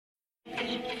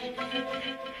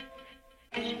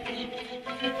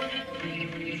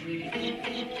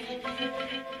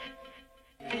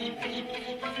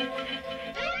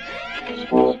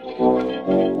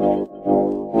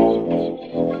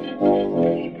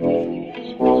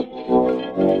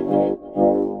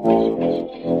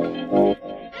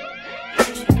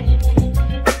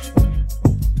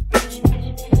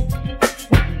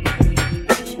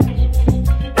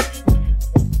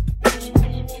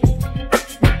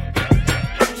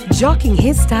Jocking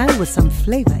his style with some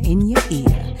flavor in your ear.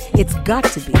 It's got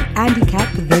to be Andy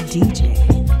Capp, the DJ.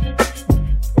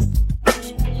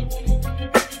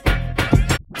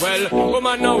 Well,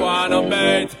 woman no wanna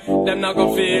bait. Them not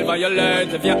gon' feel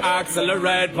violate if you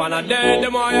accelerate. Pan a day,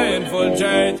 them why you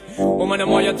infiltrate. Woman, them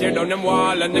why you tear down them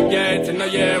wall and them gates. In the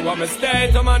year, what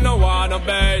mistake, woman no wanna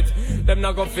bait. Them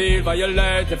not gon' feel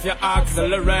violate if you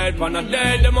accelerate. Pan a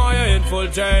day, them why you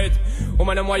infiltrate.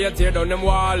 Woman, them why you tear down them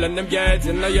wall and them gates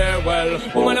in the year. Well,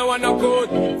 woman, I want no good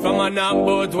from a knock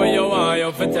boat where you want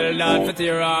you for tell that for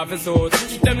tear off his suit.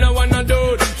 Them no want no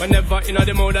dude whenever in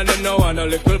the mood and them no want a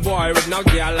little boy with no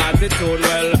girl attitude.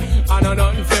 Well, I know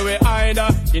nothing for we either.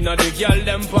 You know the girl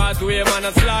them pathway man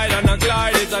a slide and a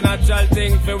glide. It's a natural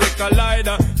thing for we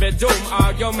collider. Bedroom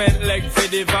argument leg for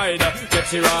divider. Get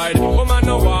she ride. Woman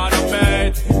no want to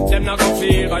bait. Them not gon'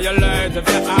 feel violate if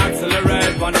you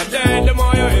accelerate. One a day the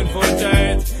more you infiltrate.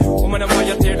 Woman, them why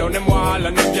you tear down them wall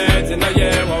and them gates in the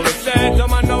year. What we say, them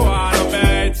man no want to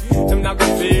bait. Them not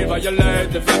gon' feel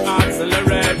violate if you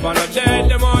accelerate. One a day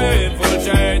the more you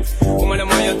infiltrate. Woman, them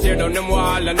why you tear down them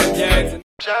wall and them gates.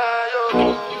 Shayo,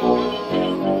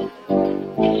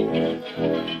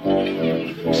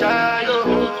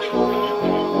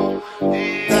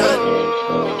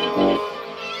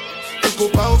 you go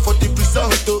bow for the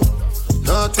result, oh.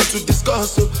 Nothing to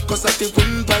discuss, oh. Cause I can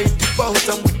win by default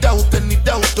and without any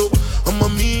doubt, oh. I'm a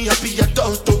me happy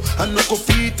adult, oh. I no go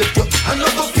feed the girl, I no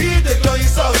go feed the girl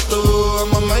is out, oh.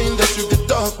 I'm a mind that you the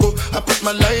talk, oh. I put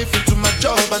my life into my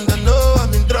job and I know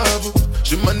I'm in trouble.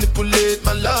 She manipulate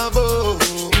my love, oh.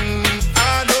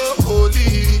 I know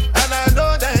holy and I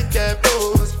know that get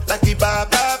boss like the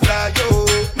Baba fly, yo.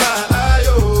 My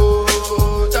ayo,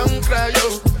 don't cry,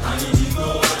 yo. I need to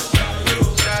go and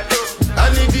shadow.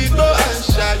 I need to go and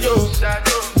shadow.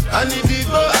 I need to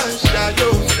go and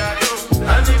shadow.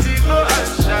 I need to go and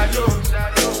shadow.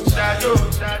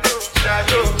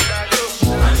 Shadow.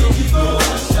 I need to go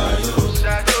and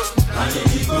shadow. I need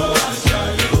to go and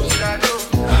shadow.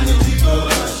 I need to go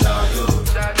and shadow.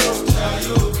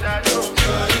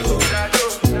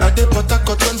 I dey Port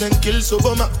Harcourt when them kill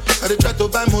Soboma. I dey try to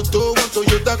buy moto, one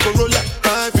Toyota Corolla.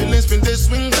 My feelings been they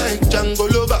swing like Django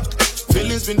Lover.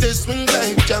 Feelings been they swing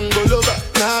like Django Lover.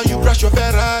 Now you crash your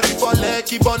Ferrari for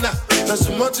Lucky Bona. Now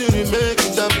so much you remake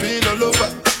it have been all over.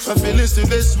 My feelings still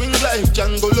they swing like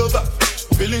Django Lover.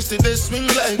 Feelings still they swing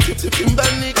like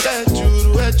Timbani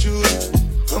Kajuru Hachuru.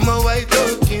 I'm a white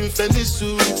dog in Fendi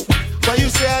suit. Why you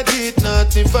say I did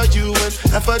nothing for you when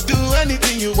if I do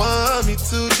anything you want me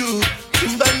to do?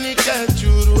 Timbani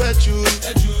Kajuru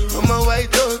Hachuru. I'm a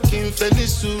white dog in Fendi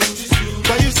suit.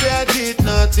 Why you say I did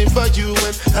nothing for you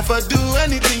when if I do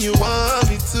anything you want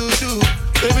me to do?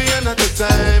 Maybe another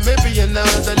time, maybe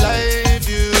another life.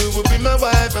 You will be my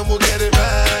wife and we'll get it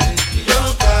right.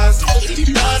 Don't pass,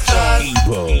 not fast.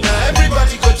 Now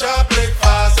everybody go chop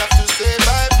breakfast. Have to say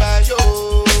bye bye yo,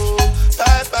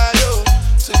 bye bye yo,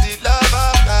 to the love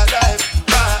of my life.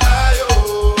 Bye yo,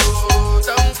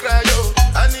 don't cry yo.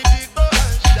 I need to go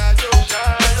and shadow.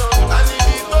 I need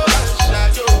to go and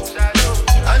shadow.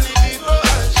 I need to go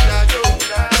and shadow.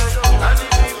 I need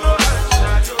to go and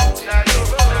shadow.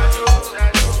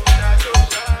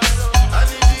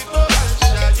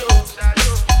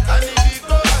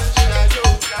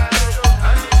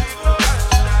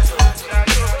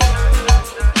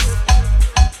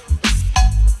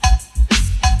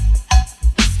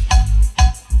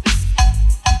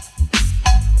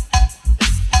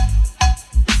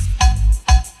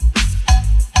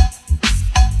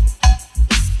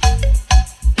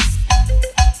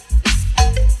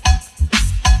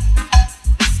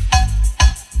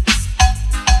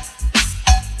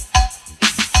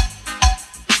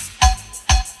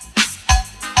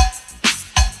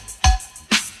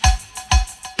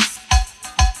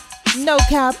 No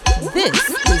cap, this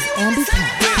is Andy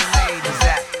Capp. Where the ladies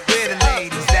at? Where the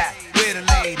ladies at? Where the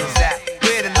ladies at?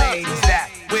 Where the ladies at?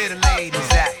 Where the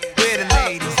ladies at? Where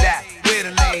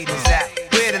the ladies at?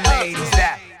 Where the ladies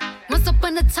at? Once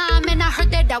upon a time, and I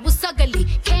heard that I was ugly.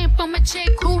 Came from a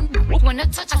chick who wanna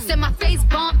touch. I said my face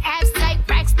bomb, abs tight,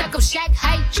 rack stuck up, shack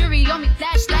height, jury on me,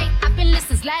 flashlight. I've been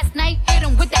listening last night. Hit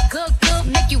 'em with that good,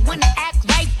 make you wanna act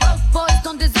right. Broke boys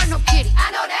don't deserve no kitty.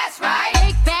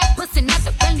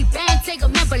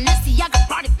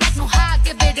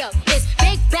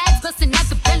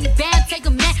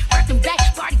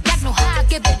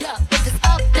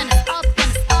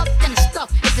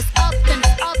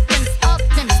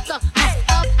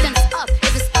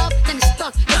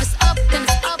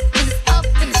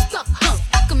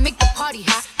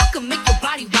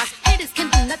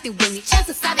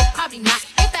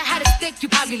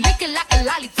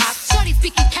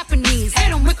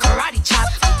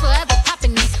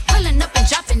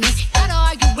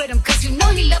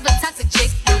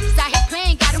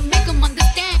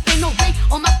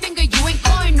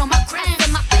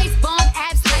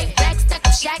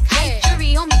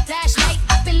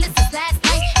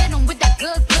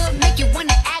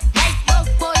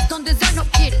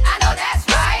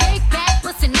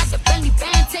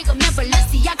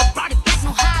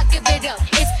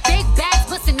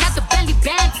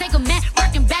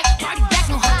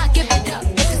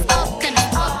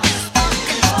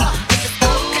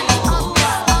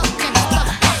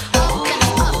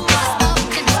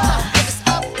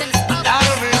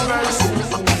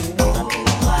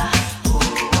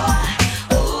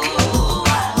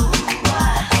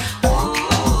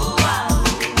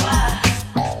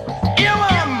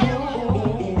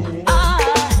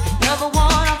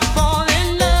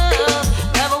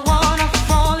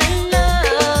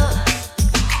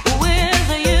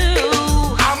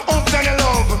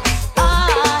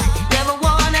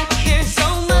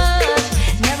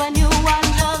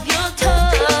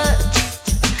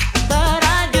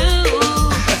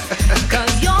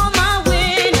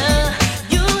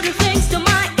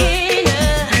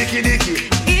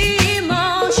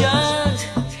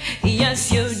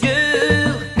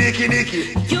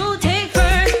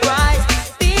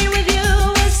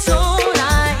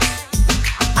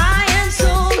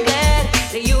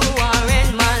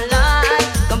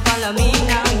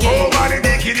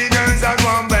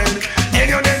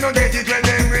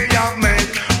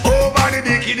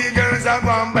 a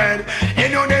one bed. You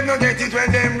know them no get it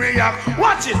when them react.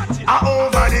 Watch it,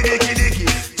 over the dicky.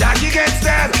 Jackie gets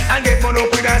dead and get more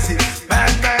up with us.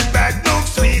 Bad, look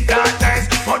sweet and nice.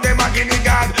 But them a guinea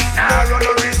god. Now run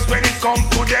the risk when it come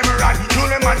to them rod. Do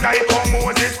them a die come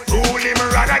Moses. Rule him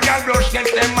rod. A girl brush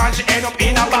gets them and she end up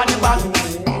in a bad.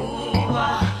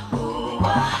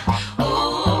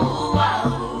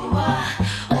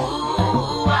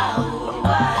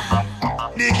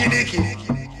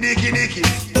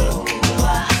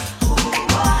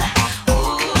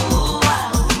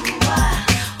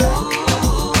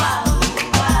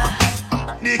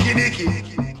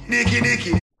 Dicky.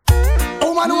 Dicky.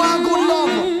 Woman who want good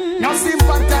love, now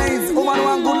sympathize. Woman who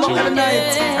want good love every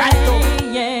night. Right up.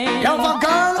 Love a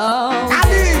girl,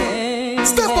 Ali.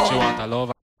 Step up. She want a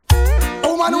lover.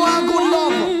 Woman who want good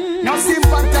love, now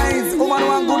sympathize. Woman who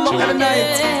want good love every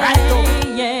night. Right up.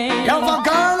 Love a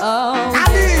girl,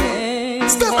 Ali.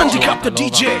 Step up. Capp the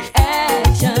DJ.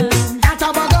 Action. At a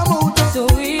bag of motor.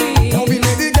 Sweet. Now we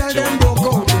made the girl them broke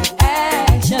out.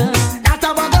 Action. At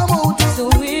a bag of motor.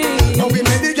 Sweet. Now we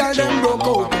made the girl them broke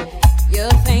out. You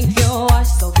think you are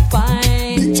so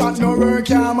fine. Big chat no work,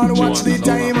 yeah, man, watch the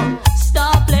time.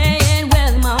 Stop playing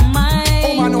with my mind.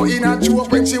 Oh, man, no in a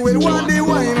joke when she will want the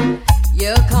wine.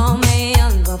 You call me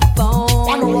on the phone.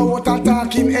 I know what a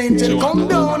talking angel come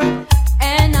down.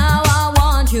 And now I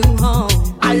want you home.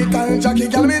 I tell Jackie,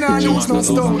 girl, me nah use no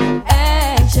stone.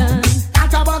 Action.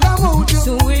 At a bag of motor.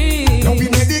 Sweet. Now we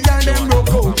made the girl them broke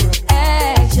out.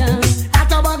 Action.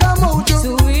 At a bag of motor.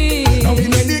 Sweet. Now we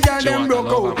made the girl them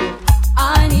broke out.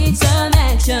 I need some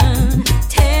action.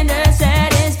 Tender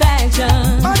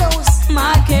satisfaction.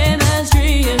 My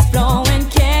chemistry is flowing.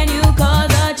 Can you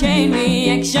cause a chain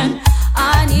reaction?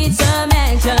 I need some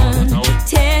action.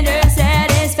 Tender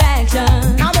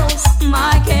satisfaction.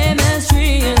 My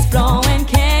chemistry is flowing.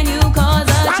 Can you cause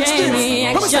a chain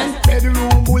reaction?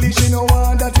 Bedroom bully, she no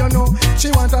want that you know. She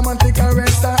want a man to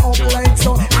caress her up like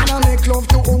so. And I make love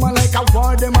to woman like a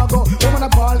war them a go. Woman a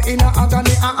ball in a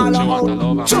agony and all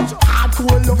out.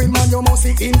 Hardcore loving man, you must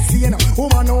be insane.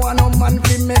 Woman no want no man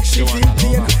to make she feel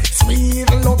pain. Sweet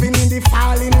loving in the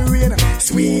falling rain.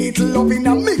 Sweet loving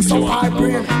a mix of her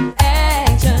brain.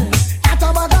 Action. At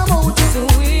a bag of motor.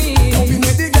 Sweet. Now we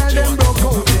made the girl them broke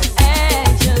out.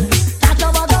 Action. At a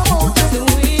bag of motor.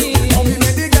 Sweet. Now we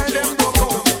made the girl them broke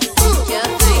out. You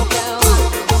think you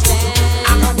understand?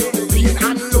 I need the pain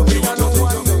and loving and no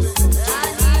one.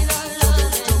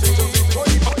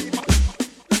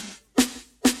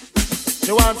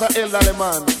 She want a elderly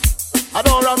man. I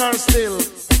don't run her still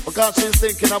because she's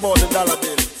thinking about the dollar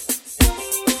bill.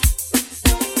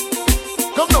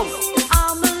 Come now.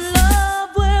 I'm in love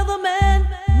with a man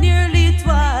nearly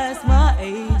twice my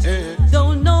age.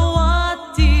 Don't know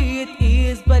what it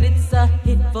is, but it's a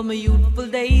hit for my youthful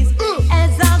days.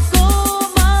 As I go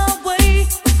my way,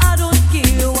 I don't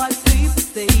care what people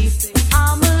say.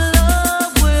 I'm in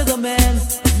love with a man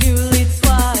nearly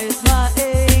twice my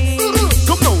age.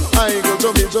 Come now. I go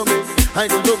jumping. I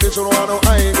go jumping, she don't want no.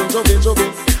 I go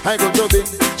jumping. I go jumping.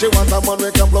 She want a man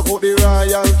who can block out the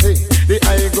royalty. The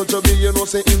I go jumping, you know,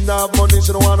 say in that money,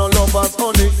 she don't want no lovers,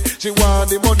 honey. She want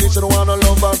the money, she don't want no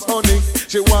lovers, honey.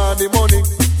 She want the money.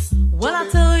 Well, I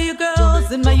tell you,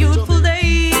 girls, in my youthful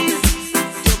days,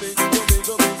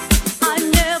 I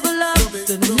never loved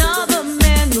another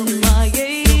man my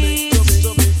age.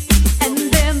 And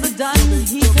then the done,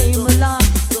 he came along,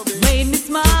 made me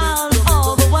smile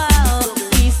all the while.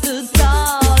 He stood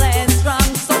tall and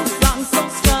strong, so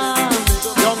strong.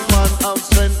 Young man have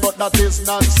strength, but that is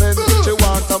nonsense. She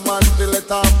want a man to let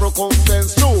her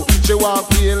recompense too. She want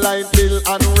pay line bill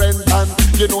and rent, and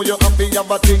you know you have to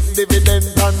have a big dividend,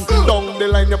 and down the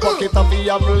line your pocket have to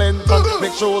have length, and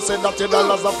make sure say that your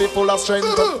dollars are full of strength.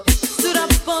 Stood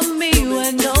up for me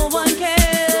when no one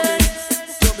cared.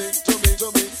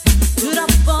 Stood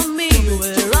up for me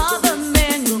where other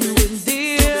men wouldn't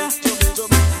dare.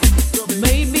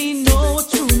 Made me know what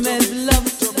true men's love.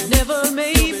 Never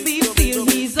made me feel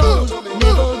he's old.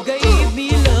 Never gave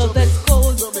me love that's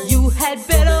cold. You had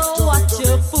better watch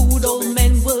your food. Old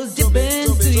men will dip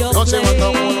into your Don't say what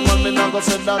a plate. woman, me not go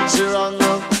say that she wrong.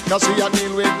 Cause she a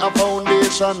deal with a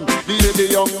foundation. The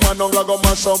young man don't go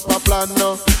mash up a plan.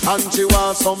 And she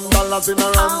want some dollars in her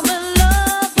hand. I'm in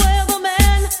love with a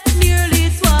man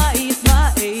nearly twice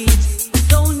my age.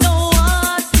 Don't know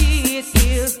what it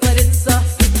is, but it's a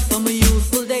hit for my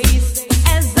youthful days.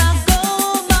 As I go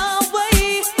my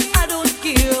way, I don't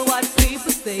care what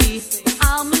people say.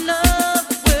 I'm in love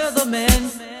with a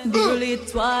man nearly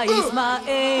twice my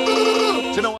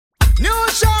age. You know, new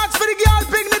shots for the girl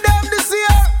picnic them this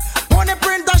year. Pony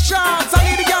printer shots. I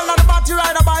need the girl on the battery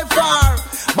rider by far.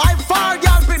 By far,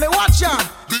 girl picnic. Watch ya.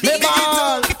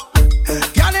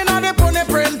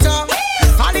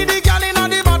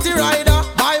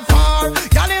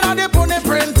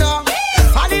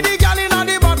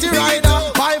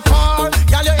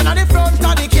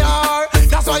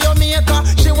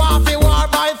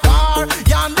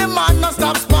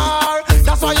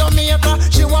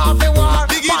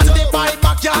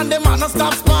 wanna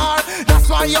stop spar. That's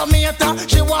why your mate,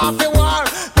 she want for war.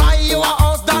 Buy you a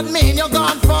house, that mean you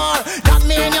gone far. That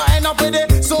mean you end up with a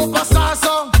superstar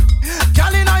song.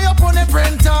 Girl inna your pony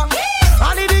printer,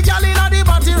 only the girl inna the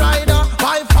body rider.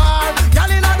 By far,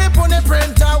 girl inna the pony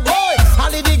printer. Whoa,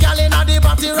 only the girl inna the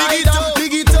body rider.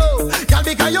 Big it up, girl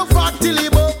because you fat till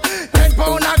you buff. 10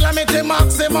 pound a glam it the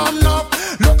maximum now.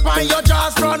 Look on your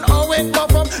jaws front, oh it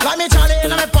pop up. Like me Charlie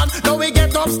inna me pan, now we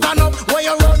get up, stand up. Where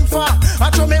you run for? I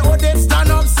show me how they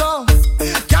stand up so.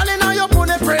 Girl inna your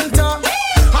pony printer,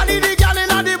 only the girl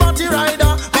inna the body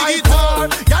rider. By far,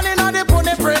 girl inna the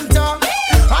pony printer.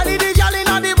 Only the girl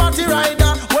inna the body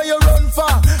rider. Where you run for?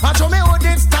 I show me how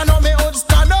they stand up, me would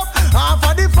stand up. Half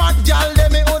of the fat girl, they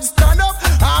me would stand up.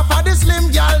 Half of the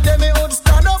slim girl, they me would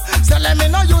stand up. Say let me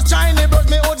know use Chinese, but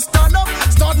me would stand up.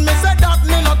 Start me say that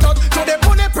me not touch. So they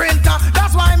pony printer,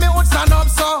 that's why me would stand up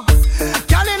so.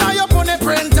 Girl inna your pony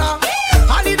printer,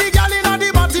 only the girl inna the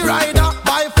body rider.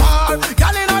 By far,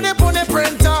 girl inna the pony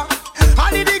printer,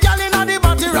 only the girl inna the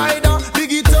body rider.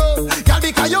 Big it up, girl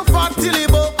because you fat till you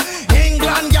buff.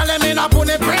 England girl them inna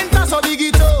pony printer, so big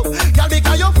it up, girl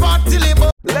because you fat till you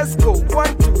buff. Let's go,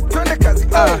 1, 2, twende kazi.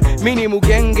 Mini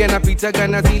mugenge na pitaga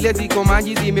na zile ziko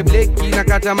maji zimebleki na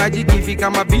kata maji kifi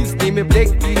kama beast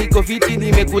nimebleki niko fiti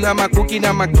nimekula makuki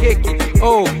na makeki.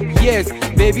 Oh yes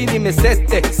baby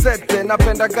nimesete sete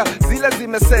napendaga zile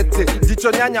zimesete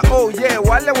jicho nyanya oh yeah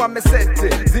wale wamesete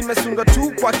zimesunga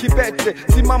tu kwa kibete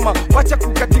simama wacha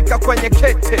kukatika kwenye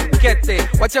kete kete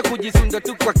wacha kujisunga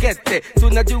tu kwa kete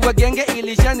tunajua genge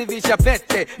ilishanivisha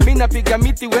pete mimi napiga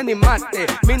miti weni mate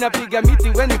mimi napiga miti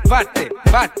weni pate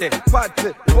pate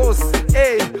pate boss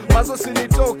hey mazo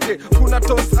sinitoke kuna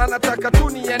toss anataka tu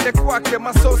niende kwake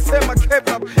maso sema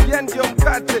kebab yeye ndio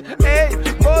mkate hey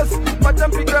boss pata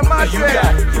mpiga mate.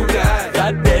 You got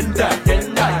that tender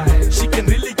she can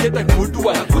really get a good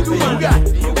one. You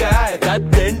got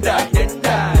that tender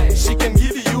she can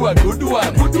give you a good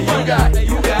one. You got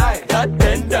that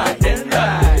tender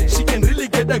she can really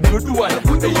get a good one.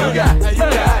 You got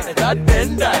that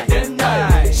tender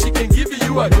she can give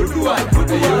you a good one.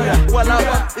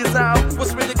 Walava is out,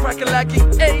 what's really cracking like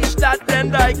it? Age that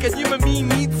tender, can you and me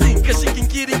need sing? Cause she can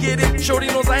get it. Shorty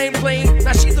knows I ain't playing.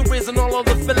 Now she's the reason all of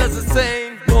the fellas are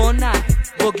saying Bona,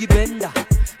 Bogi Benda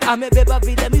amebeba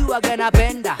vile miwa gana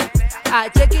benda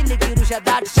Cheki nikirusha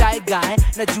that shy guy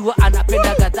najua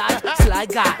anapendaga that sly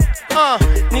guy.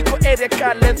 Niko area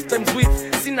car length times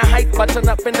width. Sina height but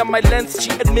anapenda my length, she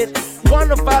admits.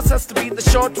 One of us has to be the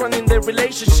short one in their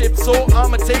relationship, so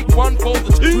I'ma take one for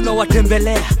the team.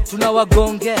 Tunawatembelea,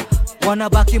 tunawagongea,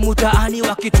 wanabaki mutaani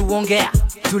wakituongea.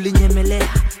 Tulinyemelea,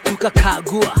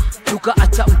 tukakagua,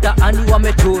 tukaacha mtaani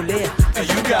wametolea.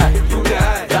 You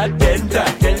got that tender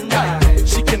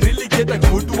she can really get a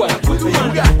good one. You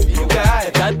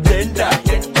got that tender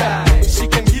she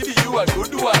can give you a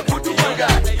good one. You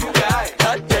got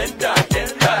that tender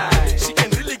she can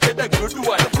really get a good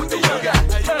one. You got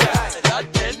that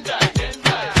tender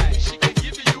she can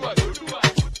give you a good one.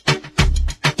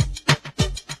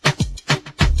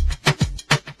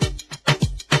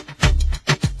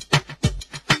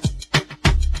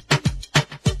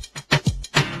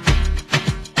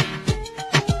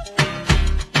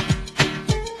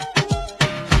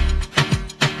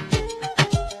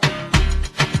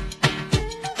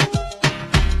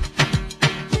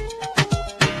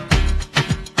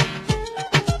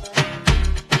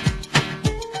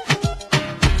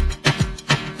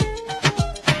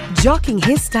 Jocking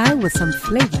his style with some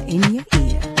flavor in your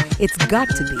ear. It's got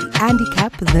to be Andy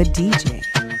Capp, the DJ.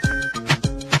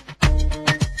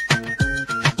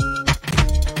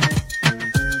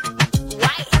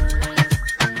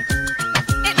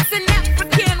 It's an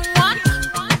African one.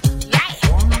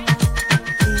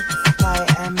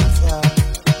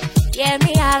 Yeah,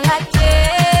 me I like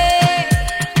it.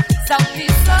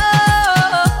 Something so.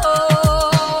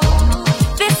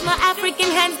 This my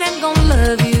African hands, them gon'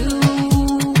 love you.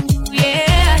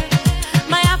 Yeah,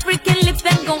 my African lips,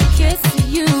 them gon' kiss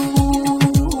you.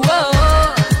 Whoa.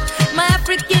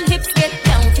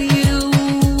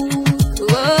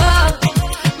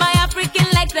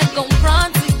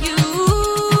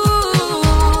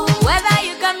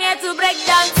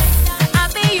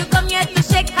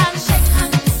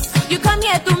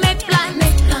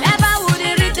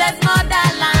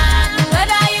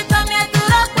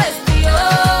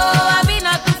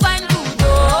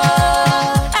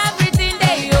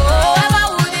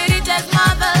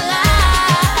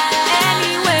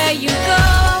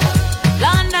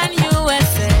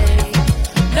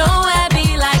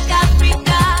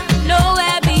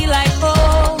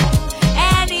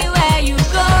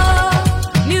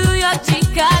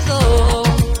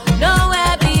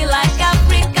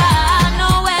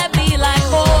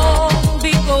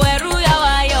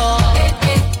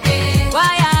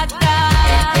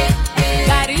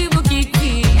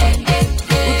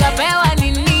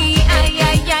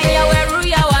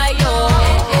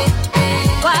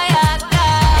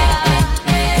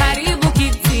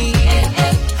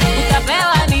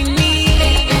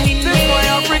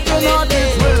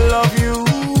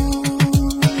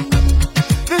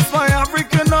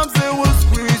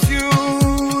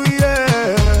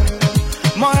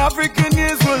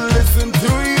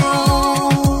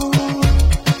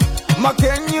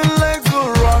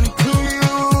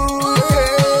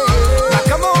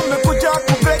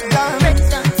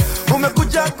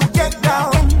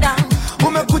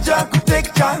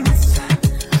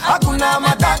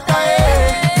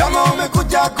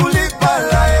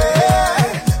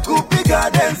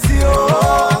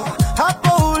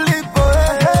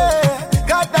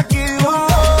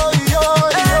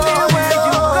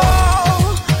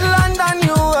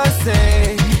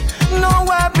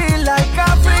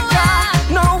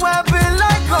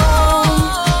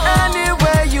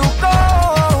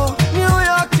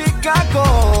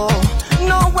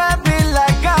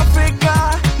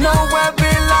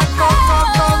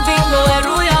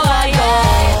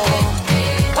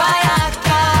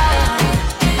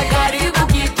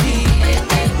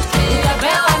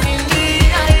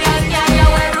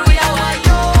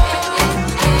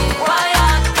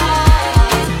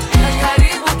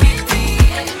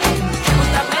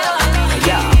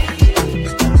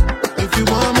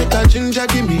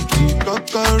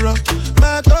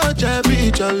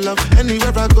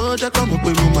 go, just come up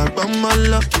with my bum, my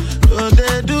love. So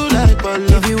they do like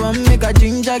Polo. If you want make a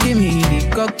ginger, give me the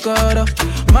cocoa.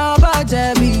 My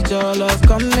body beat your love.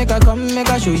 Come make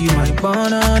a show you my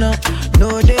banana.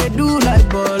 No, they do like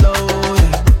Polo.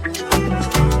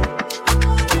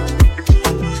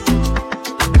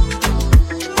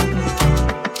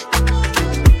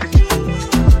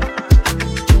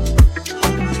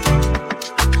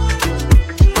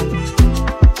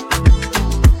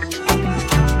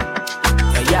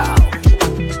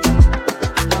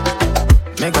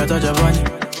 Make a touch upon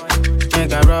it.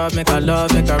 Make a rub, make a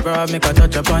love, make a rub, make a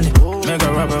touch upon it. Make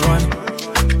a rub upon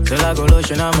it. Till I go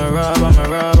lotion, I'ma rub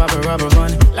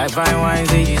upon it. Like fine wine,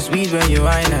 say you sweet when you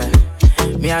wine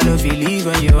it. Me, I don't feel leave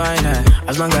when you wine it.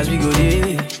 As long as we go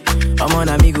there, I'm on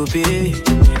amigo pay.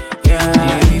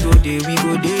 Yeah, we go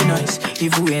there nice.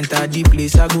 If we enter the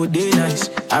place, I go there nice.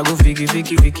 I go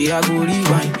fiki, I go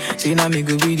rewind. Say now me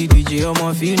go be the DJ,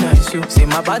 I'ma feel nice. Yo. Say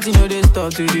my party no they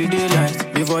stop till the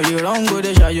daylight. Before you run, go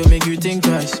the shot, you make you think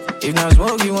twice. If not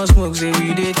smoke, you want smoke, say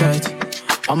we day tight.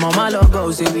 I'm on my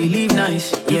logo, say we live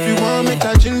nice. Yeah. If you want make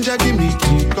a ginger, give me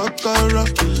tea, cocoa.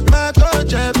 My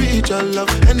touch, I beat your love.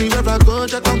 Anywhere I go,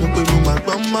 just come up with my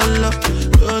bum, my love.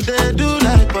 So they do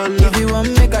like Polo. If you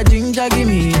want make a ginger, give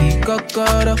me the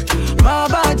cocoa. My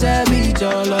body beat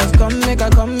your love. Come make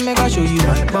a show you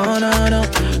my banana.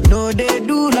 No, they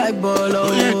do like Polo.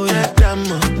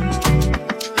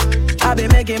 I be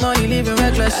making money, living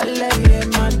reckless. I love you,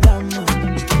 madam.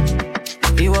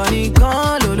 You want it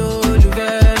gone, lolo, you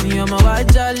vex me, I'm a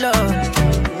watch your love.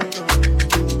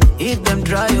 If them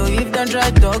try, if them try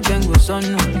talk, then go son.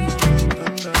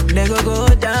 They go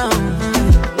down.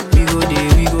 We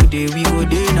go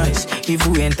there nice. If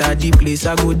we enter the place,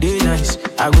 I go there nice.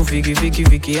 I go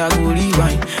fiki, I go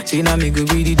rewind. Say now me go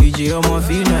be the DJ, I'ma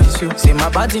feel nice. Yo. Say my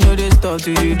party no they stop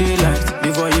till the daylight.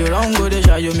 Before you run, go the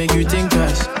shot, you make you think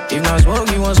twice. If not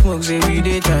smoke, you want smoke, say we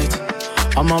day tight.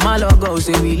 I'm on my logo,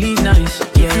 say we live nice.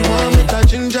 Yeah. If you want make a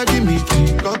ginger, give me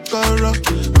tea, cocoa.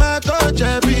 My touch,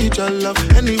 I beat your love.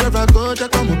 Anywhere I go,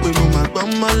 just come up with my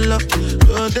bum, my love.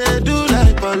 So they do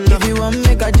like Polo. If you want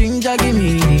make a ginger, give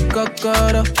me the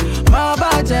cocoa. My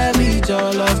body beat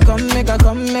your love. Come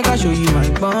make a show you my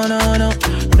banana.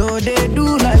 No, they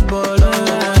do like Polo.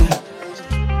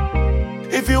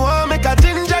 If you want make a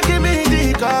ginger, give me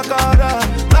the cocoa.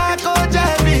 My coach,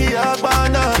 I be your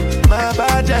banana. My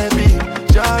body beat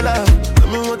your love. Tell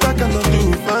me what I cannot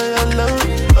do for your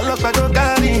love. All of I go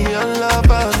carry your love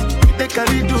us. You take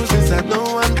carry do since I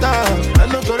don't want that. I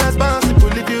no go responsible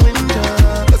if you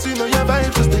injure. Cause we know your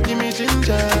vibe, just take me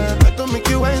ginger. I don't make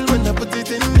you wild when I put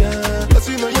it in ya. Cause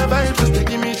we know your vibe, just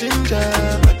take me ginger.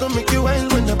 I don't make you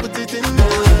wild when I put it in ya.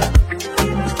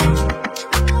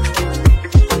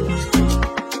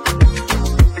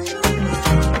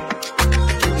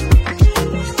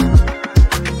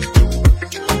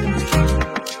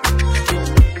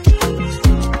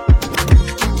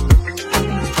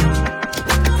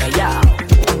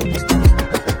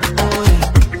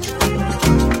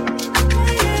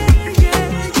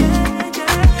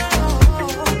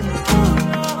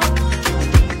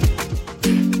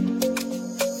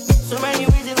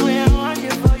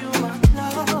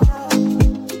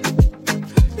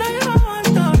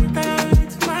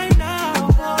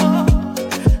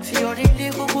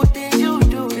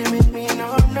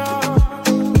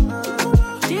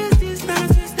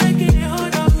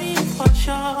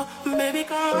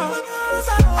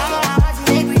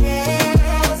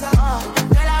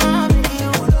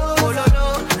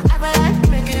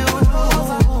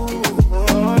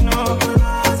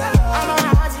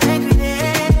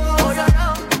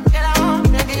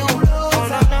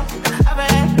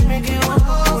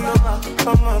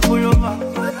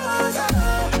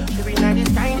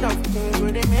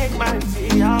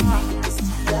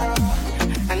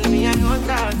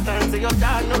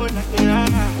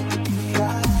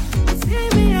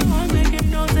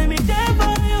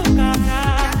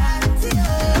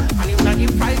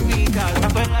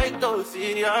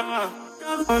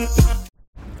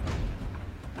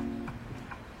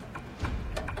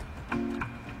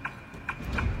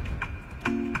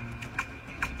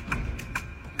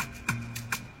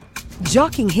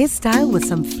 Jocking his style with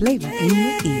some flavor in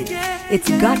your ear. It's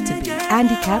got to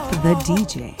be Capp the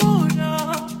DJ.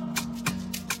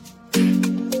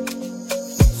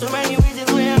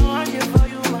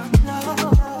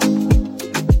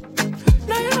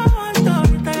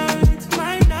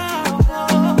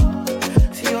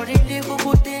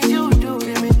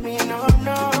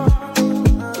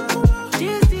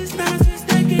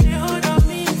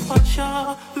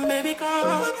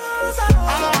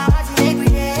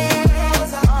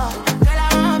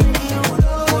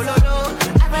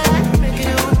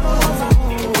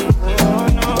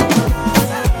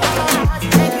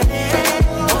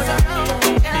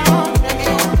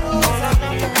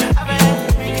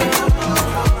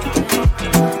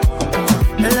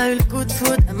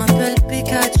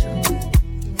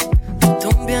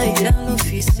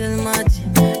 puis si elle m'a dit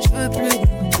je veux plus de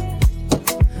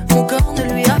nous. Mon corps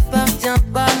ne lui appartient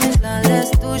pas, mais je la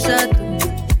laisse touche à tout.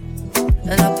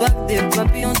 Elle a pas que des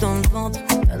papillons dans le ventre,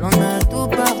 elle en a tout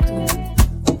partout.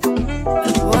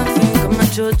 Elle voit film comme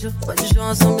un Jojo, pas du genre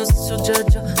ensemble, c'est sur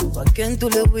Jojo. On va ken tous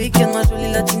les week-ends, ma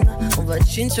jolie latina. On va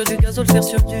chin sur du gazole, faire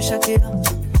sur du Shakira.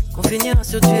 Qu'on finira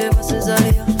sur du Eva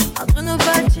Césaria. Entre nos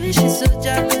bâtis, chez ce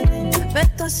diaconé.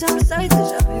 Mets-toi sur le side,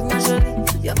 j'arrive ma jolie.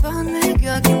 Y'a pas un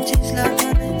nègre qui me dit je la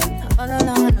connais. Oh là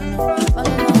là, oh là là, oh là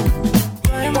là.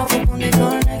 Toi et moi faut qu'on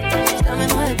déconnecte.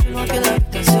 J't'amènerai plus loin que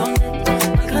l'habitation nette.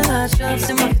 Malgré la charge,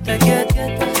 c'est moi qui t'inquiète.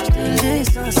 J'te le dis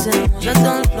sincèrement,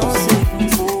 j'attends le plan, c'est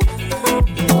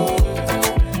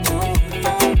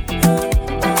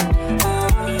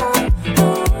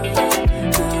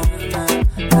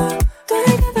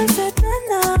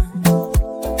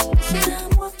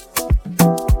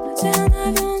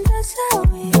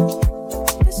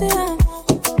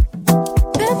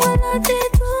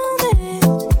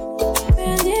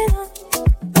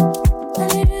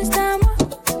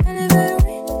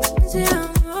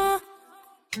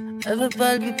comme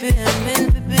pas le BPM, mais le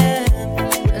BPM.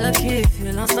 Elle a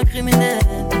kiffé l'instinct criminel.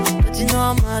 Petit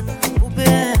noir mat, ou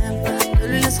BM. Ne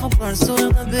lui laissera pas le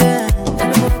sourire d'un BM.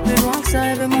 Elle voit plus loin que ça,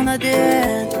 elle veut mon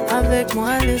ADN. Avec moi,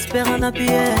 elle espère un happy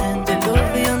end. Dès l'autre,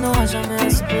 on n'aura jamais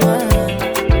assez pour elle.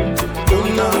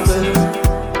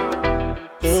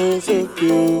 So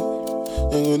cute.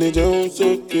 I'm gonna jump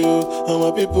so cute. All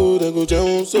my people that go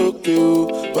jump so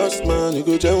cute. Boss man, you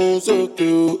go jump so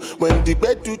cute. When the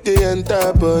bed to the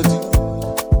enter body.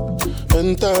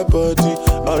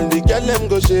 All the girl them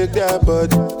go shake their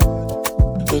body.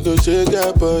 They go shake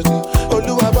their body.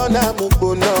 Oluwa bona mo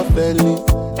bona belly.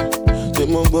 They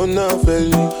mo bona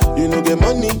belly. You know get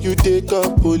money, you take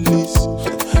up police.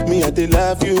 Me I dey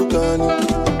love you, Connie.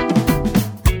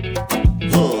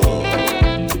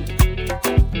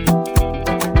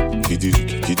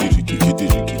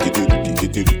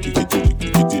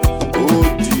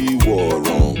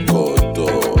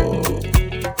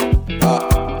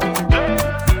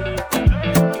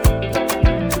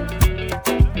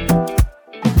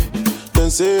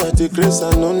 Say I take grace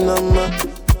and no nama.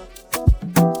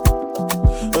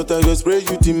 But I go spray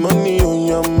you the money on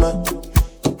your ma.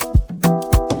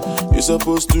 You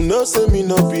supposed to know, say me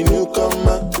no be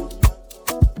newcomer.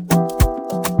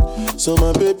 So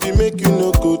my baby make you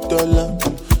no go dollar,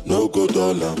 no go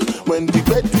dollar. When the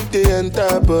bed with the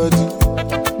enter body.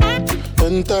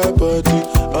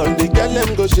 All the girl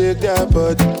them go shake their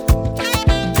body.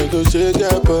 They go shake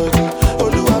their body.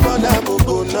 Oluwa bona mo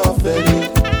go no felly.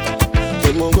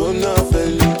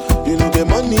 You know the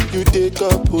money you take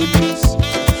up police.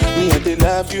 Me and they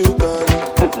love you,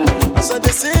 gone. As I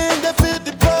they sing, they feel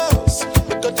the pulse.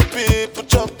 Make all the people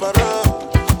jump around.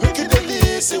 Make it a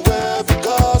listen well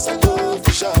because I love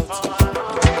you shout.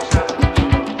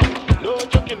 No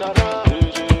joking around.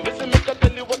 Listen, make I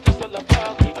tell you what it's all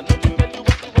about. I know you tell you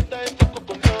what I ain't talking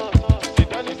about. Sit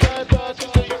down inside us, you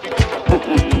say you can go.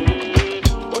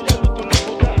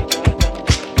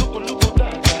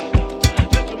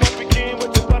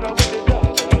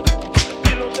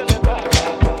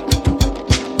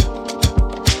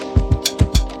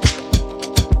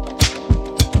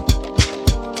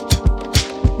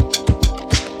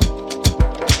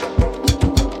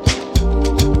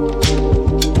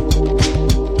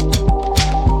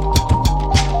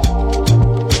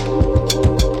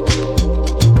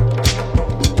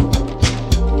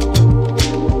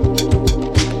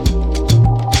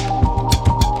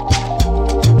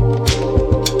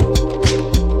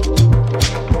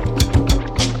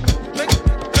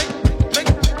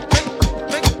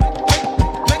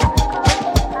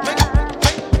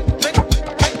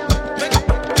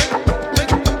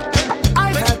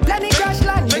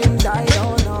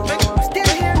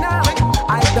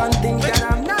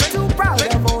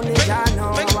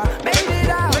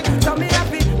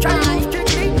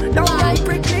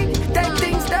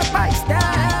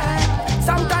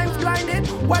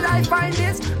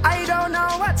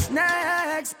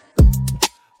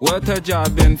 Worked her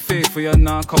job, been faithful, you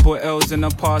know. Couple L's in the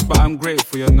past, but I'm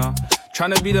grateful, you know.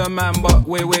 Tryna be the man, but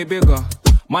way, way bigger.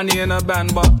 Money in a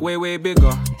band, but way, way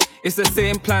bigger. It's the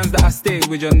same plans that I stayed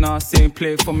with, you know. Same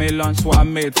plate for me lunch, what I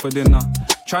made for dinner.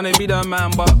 Tryna be the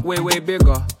man, but way, way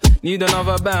bigger. Need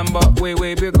another band, but way,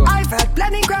 way bigger. I've had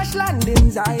plenty crash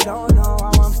landings, I don't know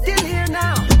how I'm still here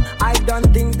now. I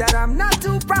don't think that I'm not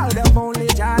too proud of, only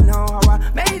I know how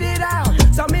I made it out.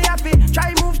 So me happy,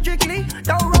 try move strictly,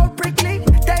 don't roll prickly,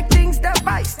 take things step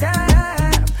by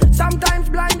step. Sometimes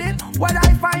blinded, what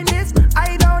I find is,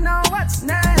 I don't know what's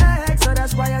next. So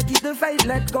that's why I keep the faith,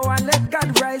 let go and let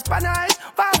God rise. Panize,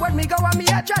 forward me go on me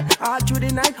head. a chat all through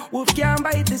the night. Wolf can't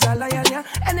bite this a lion, yeah.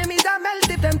 Enemies are melt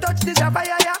if them touch this a fire,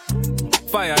 yeah.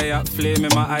 Fire, yeah, flame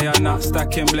in my eye, not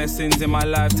stacking blessings in my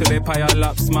life till they pile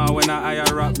up. Smile when I eye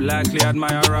up, likely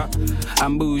admirer.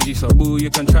 I'm bougie, so boo, you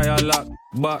can try your luck.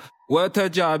 But word to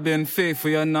job, been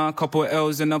faithful, you know. Couple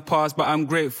L's in the past, but I'm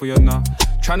grateful, you know.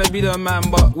 Tryna be the man,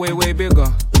 but way, way bigger.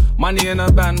 Money in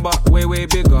a band, but way, way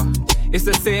bigger. It's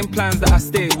the same plans that I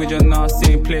stayed with, you know.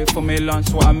 Same plate for me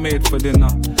lunch, what I made for dinner.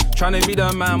 Tryna be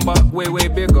the man, but way, way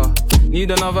bigger.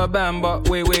 Need another band, but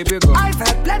way, way bigger. I've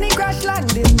had plenty crash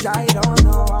landings, I don't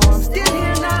know how I'm still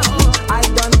here now. I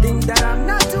don't think that I'm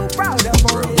not too proud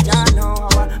of only I know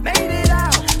how I made it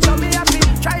out. So me have to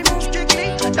try move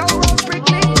strictly, don't roll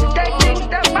quickly. Take things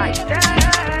step by step.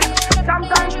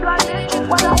 Sometimes blinded,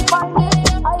 when I find it,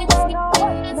 I don't know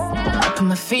what. I put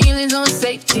my feelings on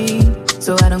safety,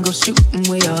 so I don't go shooting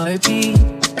where your heart be.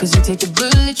 Cause you take the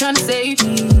bullet trying to save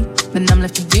me, then I'm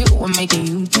left to deal with making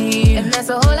you bleed. And that's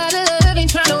a whole lot of love, ain't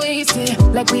trying to waste it.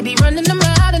 Like we be running them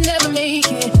out and never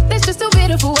make it. That's just too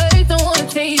bitter for words, don't wanna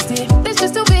taste it. That's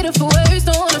just too bitter for words,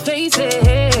 don't wanna face it.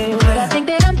 But I think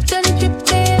that I'm done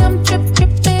tripping, I'm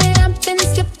tripping, I've been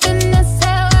skipping, that's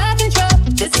how I control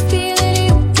this feeling.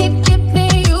 You keep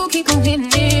giving, you keep on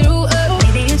hitting it, ooh, oh.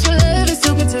 Maybe it's your love, it's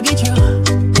too good to be true.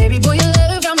 Baby boy, your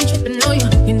love got me tripping on you.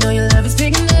 You know your love is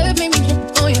big enough.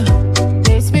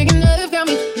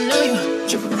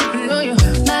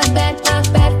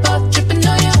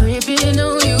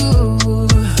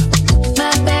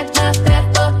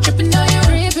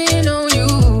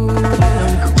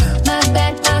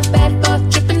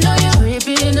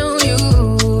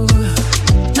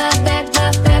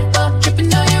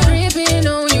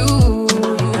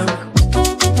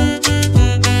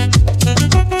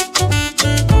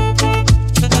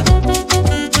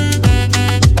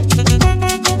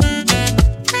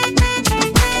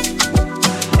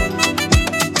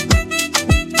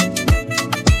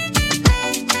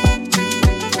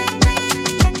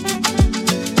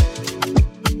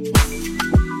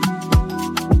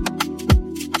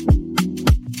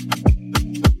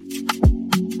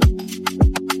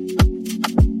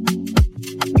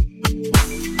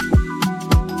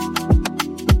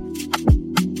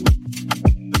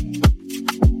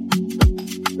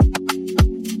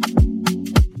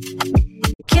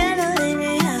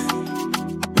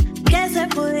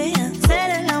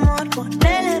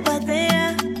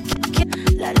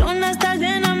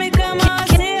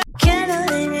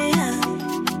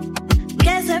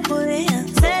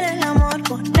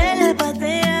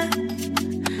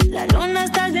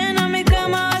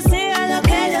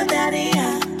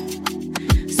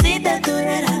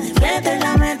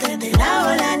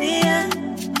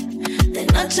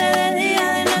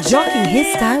 Jocking his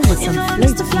style with some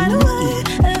flavor in your ear.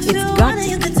 It's got to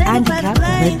be Andy Capp, the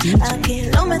DJ. A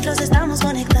kilómetros estamos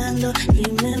conectando y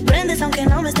me prendes aunque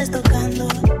no me estés tocando.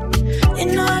 You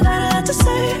know I got a lot to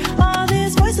say. All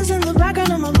these voices in the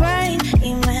background of my brain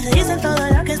y me dicen todo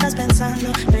lo que estás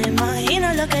pensando. Me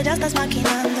imagino lo que ya estás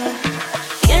maquinando.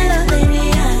 ¿Quién lo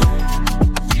diría?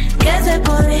 Que se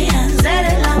podría hacer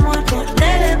el amor por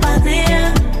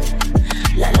telepatía.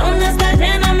 La luna está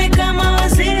llena, mi cama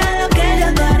vacía. Lo que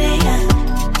yo te haría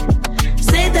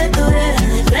si te tuviera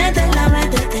de frente en la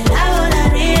mente, te la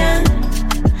volaría.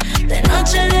 De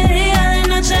noche de día, de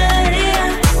noche de día.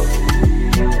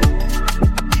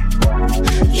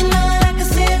 You know that I can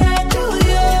see it right through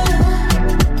you.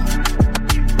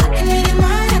 I can read your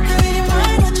mind, I can read your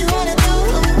mind. What you wanna do?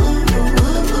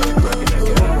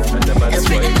 It's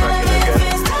freaking out like your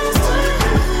face starts to.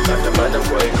 Got the man,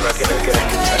 boy, cracking again.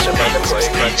 Got the man, boy,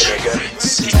 cracking again.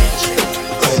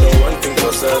 I know one thing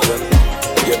for certain.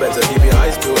 You better keep your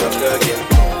eyes peeled up lurking.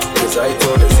 Cause I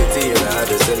told the city and I had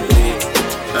a assembly.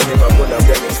 And if I pull up,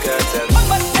 then it's curtain.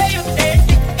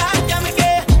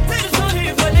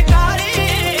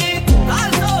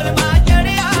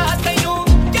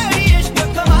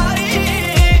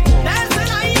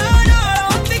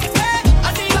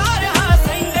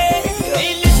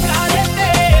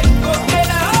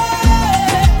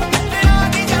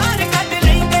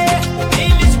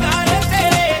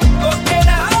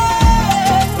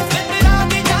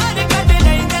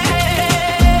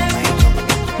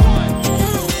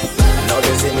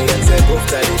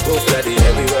 Boof daddy,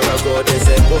 everywhere I go they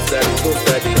say boof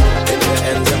daddy. In the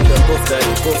end them the boof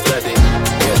daddy.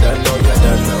 You don't know, you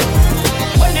don't know.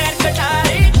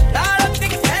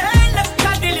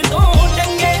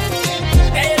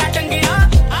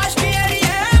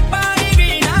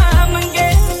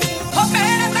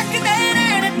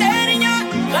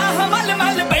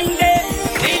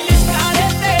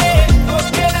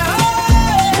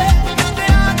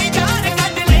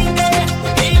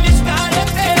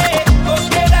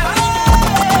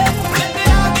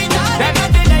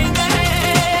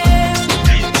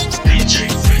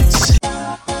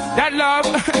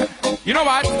 know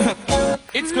what?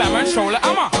 It's glamour, shoulder,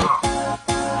 hammer.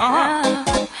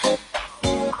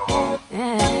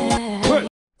 Well,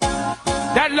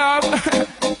 that love,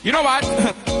 you know what?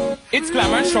 It's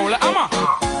glamour, shoulder, hammer.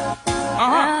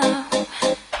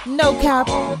 No Cap,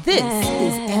 this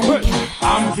is Andy Cap.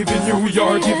 I'm giving you,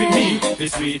 you're giving me the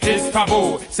sweetest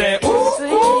taboo. Say ooh,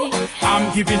 ooh.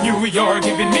 I'm giving you, you're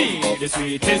giving me the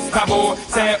sweetest taboo.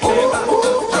 Say ooh,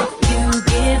 ooh. You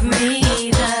give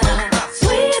me the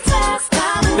sweetest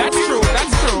taboo. That's true,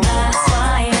 that's true. That's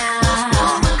why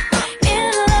I'm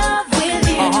in love with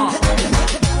you.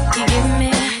 You give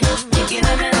me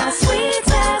the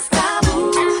sweetest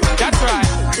taboo. That's right.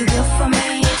 You do for me.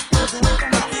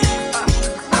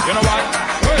 You know what?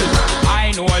 Well,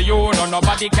 I know you, no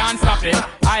nobody can stop it.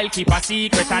 I'll keep a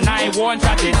secret and I won't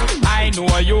shut it. I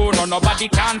know you, no nobody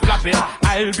can flop it.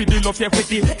 I'll be the love you with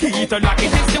the key to lock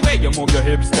it. It's the way you move your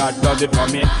hips that does it for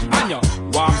me. And your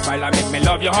warm smile that make me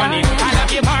love you, honey. I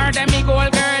love you more than me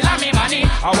gold girl and me money.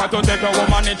 I want to take a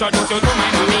woman, introduce you to my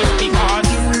mommy. Because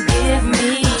you give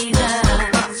me the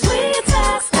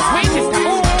sweetest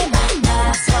taboo.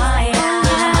 That's why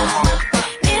I'm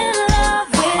in love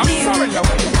with you. I'm sorry, love.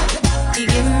 You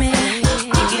give me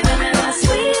the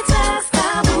sweetest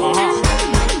taboo.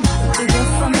 You do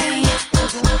for me.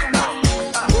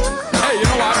 Hey, you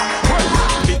know what?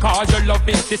 Because your love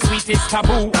is the sweetest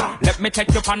taboo. Let me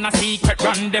take you on a secret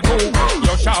rendezvous.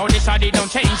 Your shawty,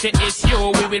 don't change it, it's you.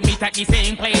 We will meet at the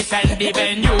same place and the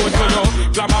venue. So you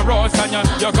glamorous and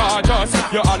you're gorgeous.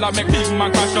 You all make big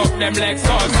man crash up them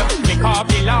Lexus. Kick off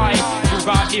the light, you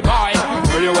got the vibe.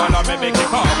 Will you wanna make me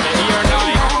kick off the ear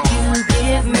night? You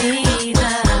give me the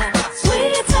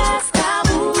sweetest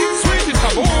taboo. Sweetest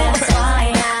taboo. That's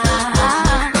why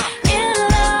I'm in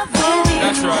love with you.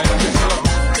 That's right.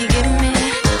 You give me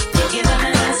the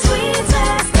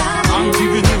sweetest taboo. I'm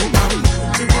giving you.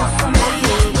 You do for me.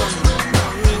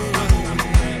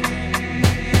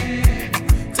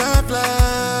 Time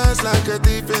flies like a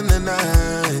thief in the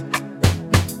night.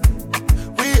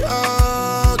 We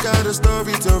all got a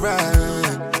story to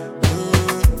write.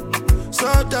 So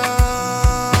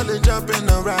darling, jump in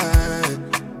the ride.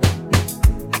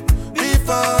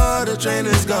 Before the train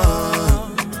is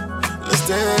gone, let's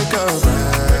take a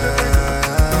ride.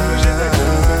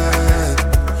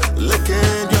 Look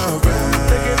in your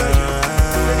eyes.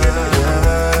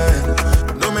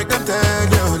 Don't make them tell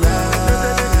you lie.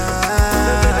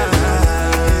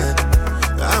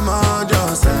 I'm on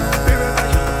your side.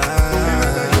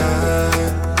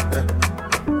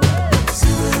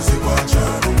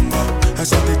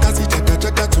 Asante kasi chaka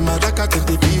chaka tumaraka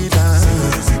tentipita.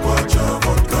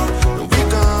 We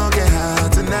gon' get high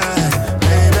tonight,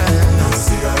 baby.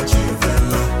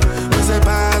 We say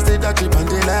pass the dutchie on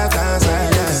the left hand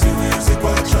side, yeah.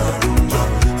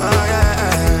 Oh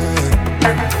yeah.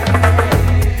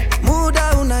 Muda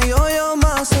una yoyo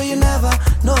ma, so you never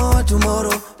know what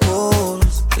tomorrow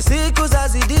holds. Siku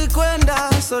zazidi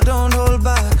kwenda, so don't hold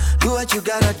back. Do what you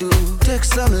gotta do. Take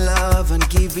some love and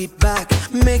give it back.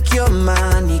 Make your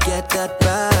money, get that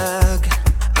back.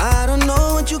 I don't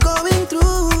know what you're going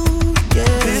through.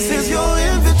 Yeah. This is your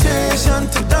invitation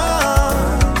to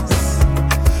dance.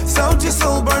 Salty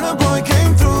soul burner boy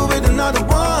came through with another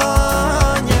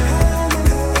one. Yeah.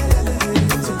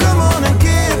 So come on and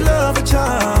give love a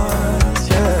chance.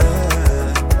 Yeah.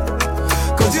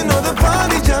 Cause you know the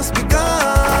party just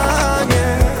begun.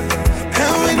 Yeah.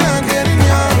 And we're not getting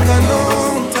younger, no.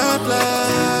 Time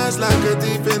flies like a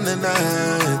thief in the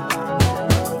night.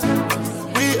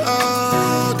 We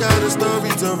all got a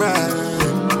story to write.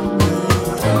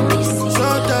 So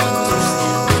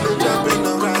darling, jump in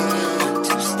the ride.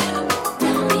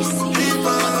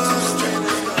 Before the train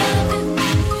is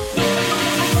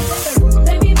gone.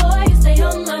 Baby boy, you stay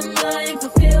on my mind,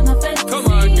 fulfill my fantasy. Come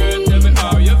on, girl, tell me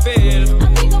how you feel. I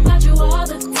think about you all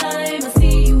the time. I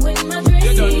see you in my dreams.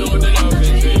 You don't know the love is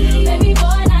real. Baby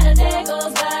boy, not a day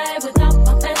goes by without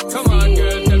my fantasy. Come on,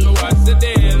 girl, tell me what's the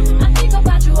deal. I think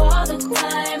about you all the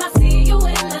time. I see you in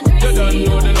my dreams. You don't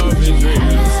know the love is real.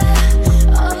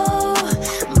 Oh,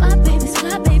 my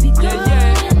baby girl.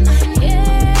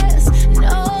 Yes,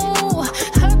 no,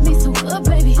 hurt me so good,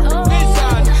 baby. Oh,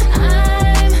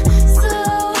 I'm so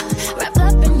wrapped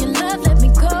up in your love. Let me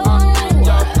go.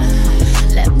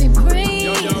 Let me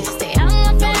breathe. Stay out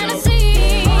my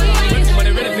fantasy. When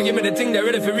they're ready to give me the thing, they're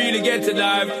ready for really get to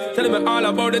life. Tell me all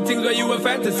about the things where you were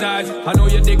fantasize. I know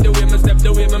you dig the way me step,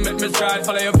 the way me make me stride.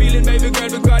 Follow your feeling, baby girl,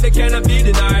 because they cannot be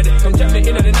denied. Come check me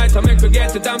in at the night, I make me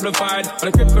get it amplified.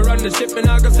 On the grip for run the ship, me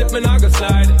nah go slip, me nah go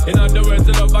slide. In other words,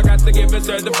 the love I got to give it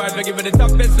certified. For giving the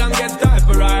toughest, longest time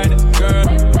for ride, girl.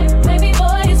 Baby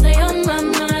boy, you stay on my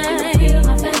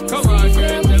mind. Come on,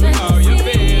 girl, tell me how you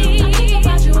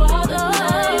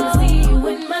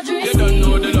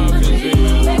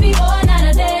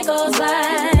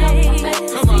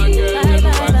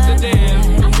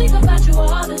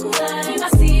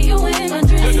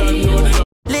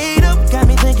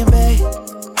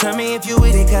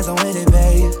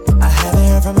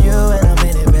you and I'm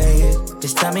in it, babe.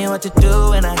 Just tell me what to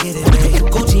do and I get it, babe.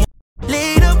 Gucci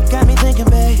lead up, got me thinking,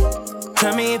 babe.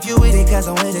 Tell me if you with it, cause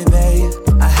I'm with it, babe.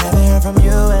 I haven't heard from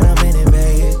you and I'm in it,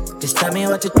 babe. Just tell me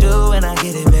what to do and I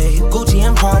get it, babe. Gucci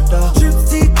and Prada.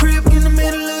 Trip crib in the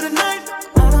middle of the night.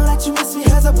 I don't let you miss me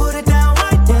as I put it down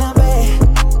right down,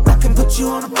 babe. I can put you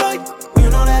on a flight. You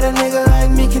know that a nigga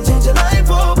like me can change your life,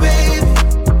 oh, baby.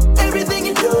 Everything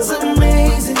you do is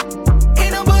amazing.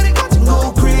 Ain't nobody got to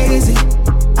go crazy.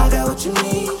 I got what you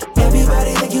need.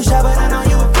 Everybody think you shy, but I know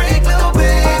you a freak, little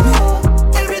baby.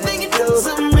 Everything you do is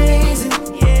amazing.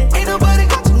 Ain't nobody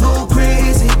got to go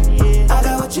crazy. I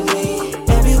got what you need.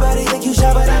 Everybody think you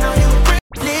shy, but I know you a freak.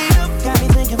 Lead up, got me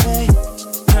thinking, babe.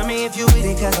 Tell me if you with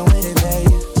it, cause I'm with it,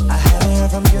 babe. I haven't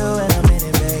heard from you and I'm in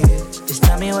it, babe. Just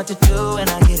tell me what to do and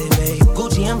I get it, babe.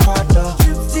 Gucci and Prada.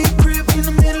 Trip crib in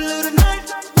the middle of the night.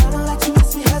 I don't let you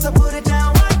miss me as I put it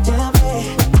down right down,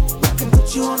 babe. I can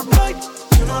put you on a flight.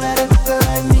 You know that a nigga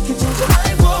like me can change your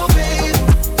life, oh, babe.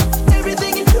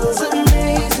 Everything you do is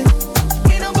amazing.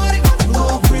 Ain't nobody got to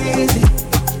go crazy.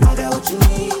 I got what you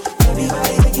need.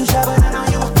 Everybody think you shy, but I know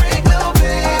you a freak, little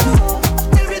baby.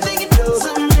 Everything you do is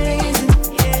amazing.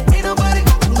 Ain't nobody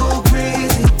got to go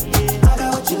crazy. I got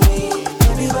what you need.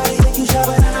 Everybody think you shy,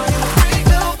 but I know you a freak,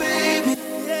 little baby.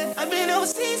 I've been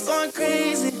overseas going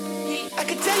crazy. I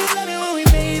can tell you love me when we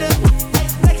made up.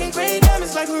 Black and gray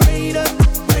diamonds like we're made up.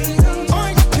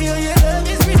 Orange peel, yeah, love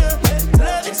is real.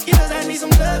 Love and skills, I need some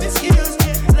love and skills.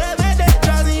 Love that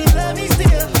draws and you love me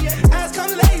still. Eyes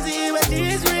come lazy, but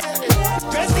it's real.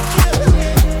 Dress to kill.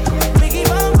 Biggie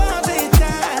bomb to your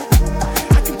tie.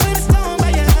 I can put a stone by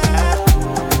your eye.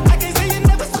 I can say you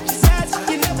never switch your sides.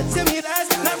 You never tell me lies.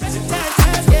 Not rest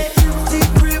ties, yeah. Deep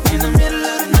crib in the middle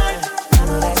of the night. I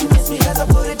don't let you miss me cause I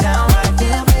put it down right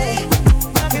there, babe.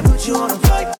 I can put you on a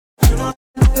flight. You know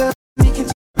that me can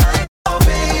take oh,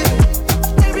 baby.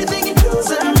 Everything you do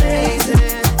is amazing.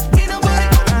 Ain't nobody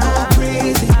gonna go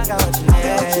crazy. I got what you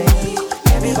need.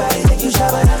 Everybody think you shy,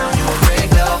 but I know you a freak,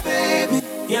 little baby.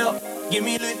 Yo, give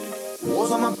me lit.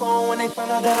 Walls on my phone when they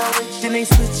find out that I'm rich. Then they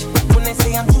switch. When they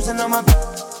say I'm choosing on my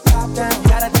top down.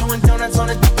 Gotta doing donuts on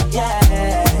the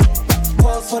yeah.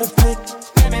 Pause for the flick.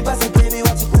 Let me bust it, baby.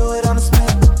 Watch you do it on the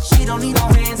split. She don't need no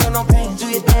hands or no pain. Do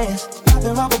your dance.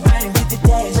 Poppin' rubber band. Hit the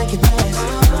dash, make it dance.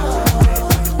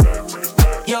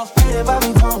 Yo, hit it by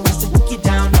me phone just to kick it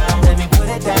down, down. Let me put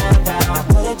it down, down.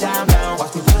 Put it down, down.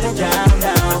 Watch me put it down,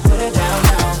 down. Put it down,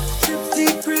 down.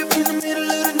 Deep crib in the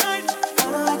middle of the night. I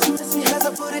don't let you miss me as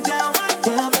I put it down right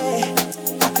down, babe.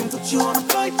 I can put you on a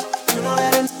flight. You know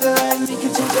that a nigga like me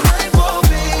can change your life, oh,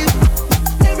 babe.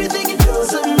 Everything you do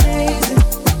is amazing.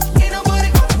 Ain't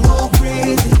nobody got to go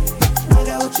crazy. I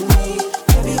got what you need.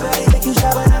 Everybody think you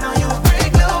shy, but I know you a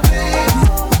freak, little baby.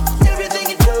 Everything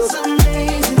you do is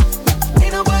amazing.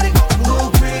 Ain't nobody got to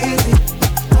go crazy.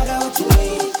 I got what you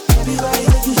need. Everybody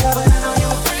think you shy, but I know you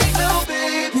a freak, little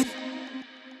baby.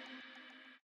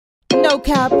 No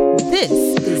cap, this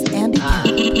is Andy Capp.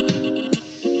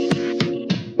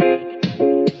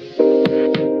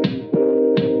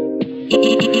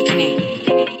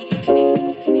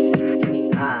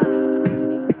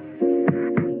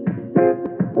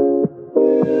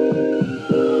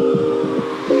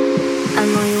 I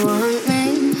know you want me.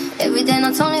 Every day,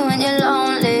 not only when you're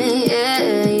lonely.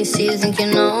 Yeah, you see, you think you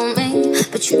know me,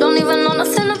 but you don't even know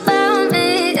nothing about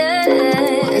me.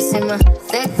 Yeah, you see my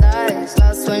thick thighs,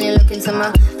 lost when you look into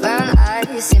my brown eyes.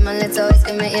 You see my lips always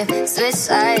can make you switch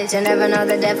sides. You never know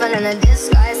the devil in a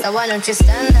disguise. So why don't you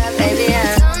stand up, baby?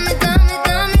 And tell me,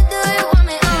 do you want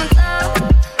me on top?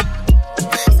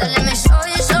 So let me show you.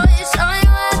 I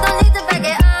don't need to back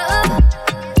it up.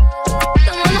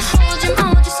 Don't wanna hold you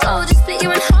slow, just split you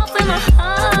in half in my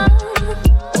heart.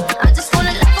 I just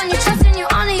wanna love on you, trust in you,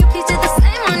 honor you, please do the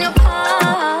same on your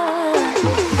part.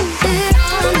 Be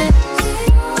honest,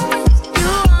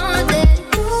 you want it,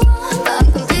 but I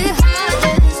can be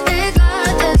heartless,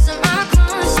 regardless of my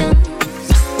conscience.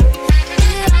 Be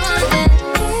honest,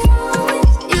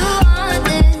 you want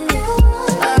it,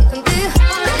 but I can be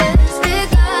heartless,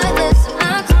 regardless of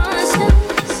my conscience.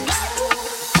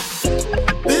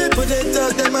 People they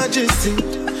talk them majesty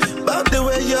about the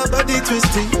way your body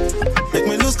twisting. Make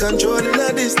me lose control in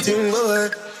a this thing, boy.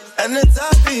 And it's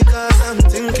all because I'm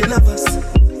thinking of us.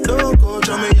 Don't go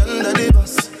throw me under the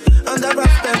bus. Under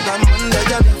respect, I'm under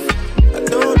your love. I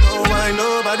don't know why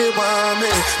nobody want me.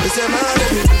 They say my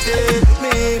baby, they do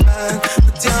me bad.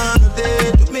 But you they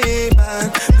do me bad.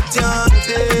 But you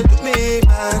they do me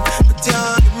bad. But you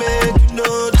make you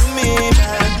know do me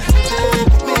bad. They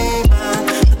do me bad.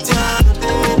 But you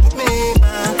they do me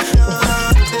bad.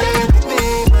 They do me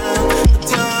bad. But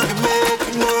you make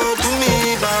you know do me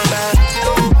bad.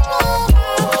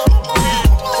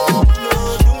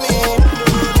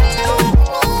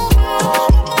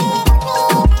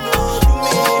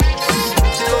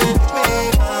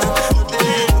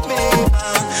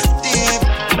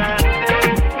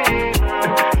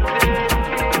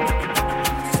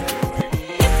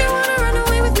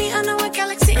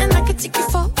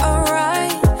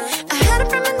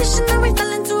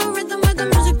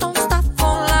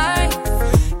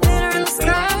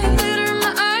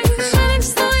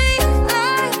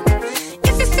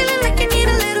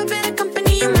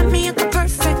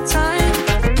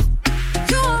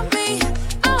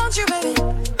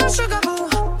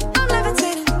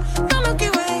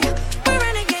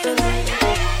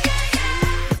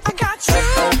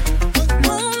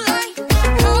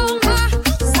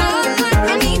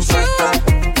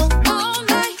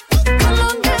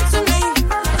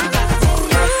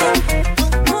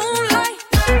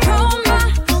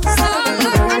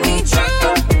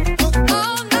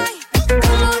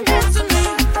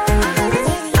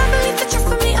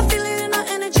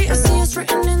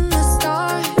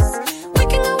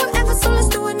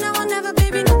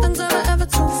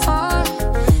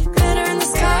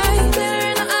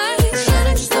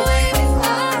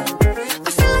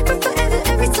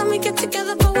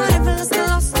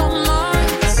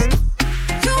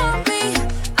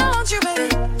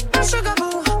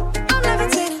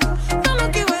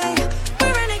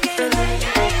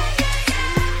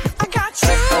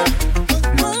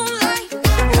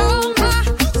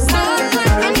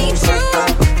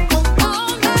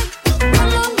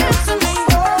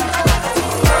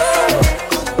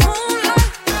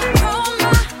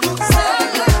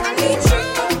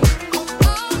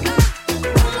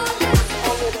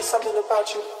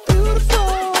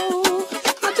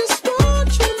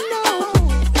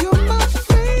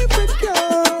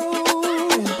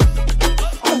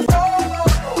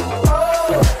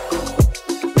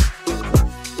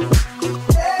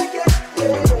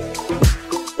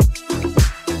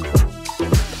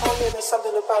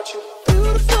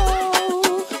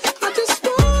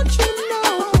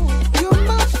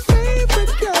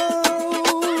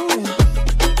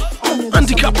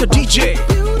 Andy Capp the DJ.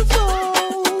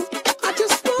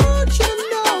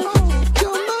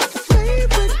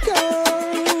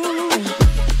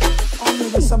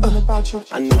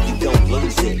 I know you gon'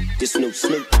 lose it. This new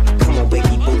Snoop, come on,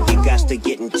 baby boo, you got to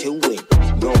get into it.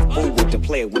 Gon' fool with the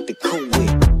player with the cool wit.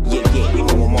 Yeah, you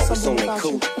know I'm always on that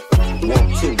cool.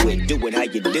 Want to it, do it how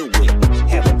you do it.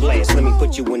 Have a glass, let me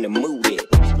put you in the mood.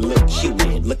 Look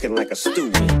cute, looking like a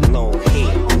student. Long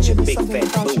hair with your big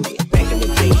fat booty. Back in the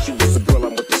days, you was a girl I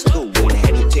went to school with.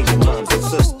 Had to take your mom's and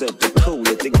sister to cool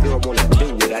it. The girl wanna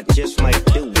do it, I just might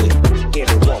do it. Here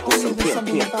to walk with some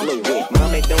pimp fluid.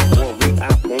 Mommy, don't worry, I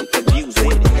won't abuse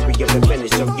it. Hurry up and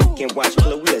finish so you can watch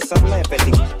Clueless. I laugh at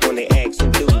these when they ask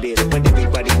who do this, but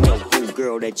everybody know who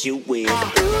girl that you with.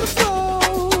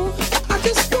 Beautiful, I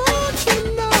just want you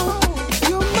to know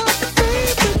you're my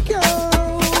favorite girl.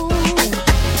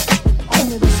 I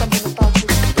know there's something about you.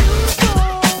 Beautiful,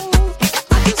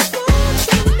 I just want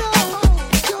you to know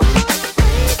you're my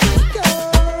favorite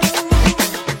girl.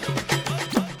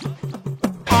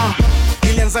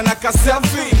 Ilianza na ka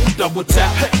selfie, double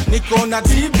tap. Niko na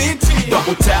TBT,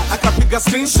 double tap. Akapiga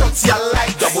screenshots ya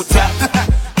like, double tap.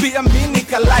 Pia mimi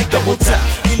nika like, double tap.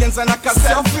 Ilianza na ka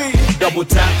selfie, double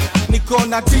tap. Niko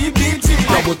na TBT,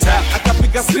 double tap.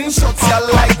 Akapiga screenshots ya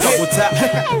like, double tap.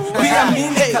 Pia mimi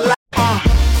nika like.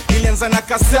 Ilianza na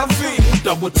ka selfie,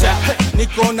 double tap.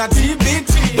 Niko na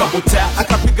TBT, double tap.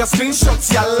 Akapiga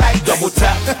screenshots ya like, double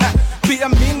tap. Pia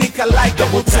mimi nika like,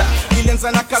 double tap.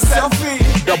 Ilianza na ka selfie,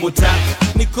 double tap.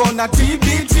 Niko na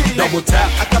TBT, double tap.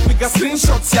 Akapiga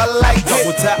screenshots ya like,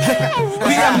 double tap.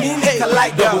 Pia mimi nika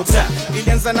like, double tap.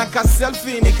 Ilianza na ka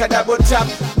selfie, nika double tap.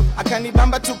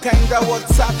 Akanibamba tukaenda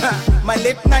WhatsApp. My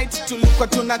late night tulikuwa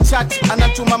tuna chat.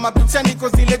 Anatuma mapicha niko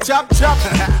zile chap chap.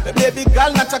 Baby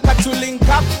girl nataka to link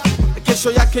up.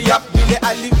 Kesho yake yap vile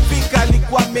alifika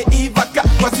alikuwa ameiva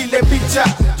kwa zile picha.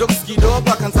 Jokes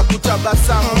kidogo akaanza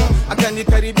kutabasamu.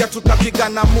 Akanikaribia tukapiga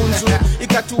na munju.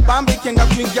 Ikatubamba ikaenda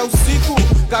kuingia usiku.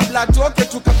 Kabla toke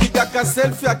tukapiga ka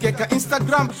selfie akeka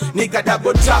Instagram. Nika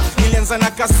double tap. Ilianza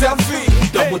na ka selfie,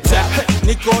 double tap.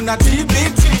 Niko na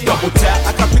TBT, double tap.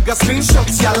 Akapiga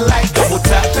screenshots ya like, double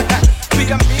tap.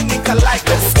 Pia mimi nika like,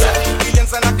 double tap.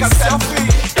 Ilianza na ka selfie,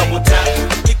 double tap.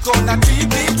 Niko na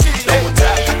TBT, double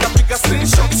tap. Akapiga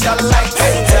screenshots ya like,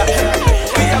 double tap.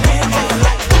 Pia mimi nika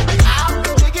like.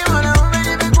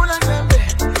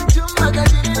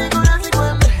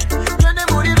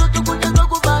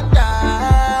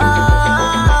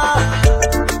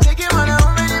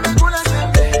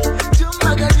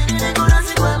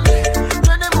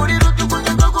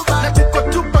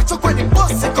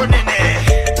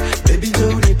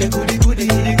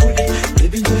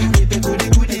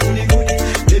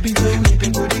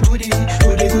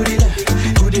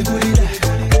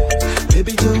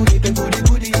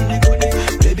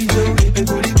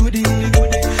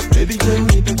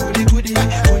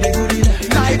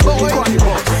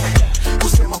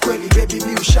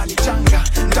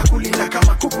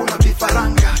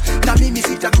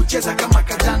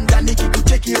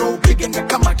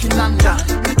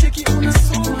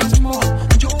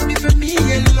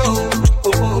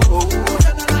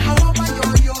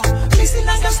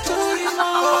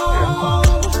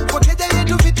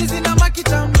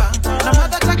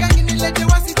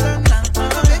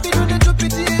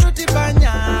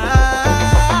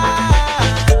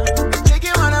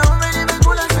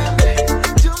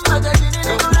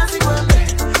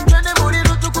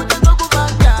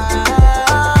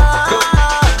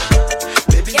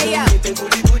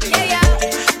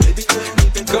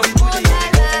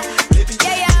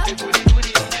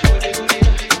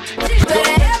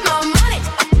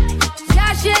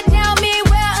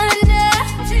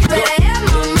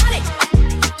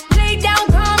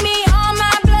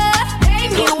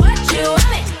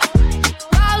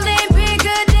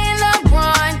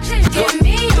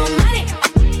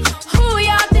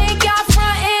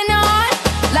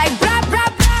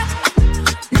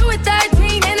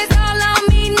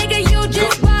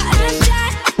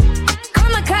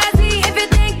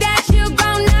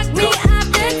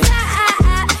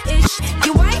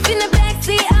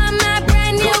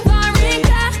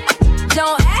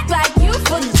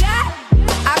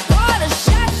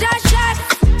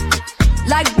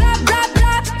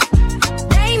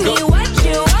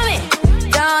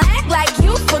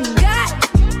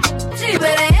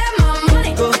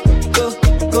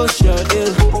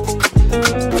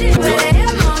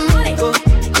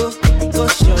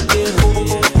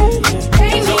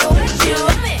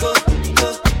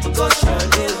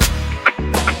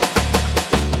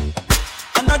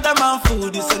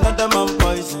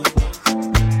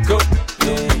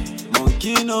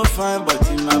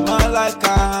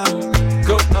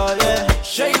 Oh yeah,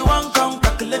 sure you want come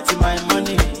calculate my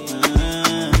money.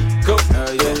 Go.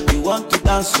 Oh yeah, you want to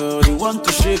dance or you want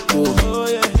to shake? Oh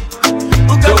yeah.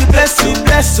 Who got the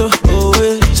bless oh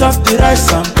yeah. Chop the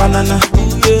rice and banana.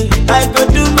 Oh yeah, I go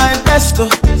do my best oh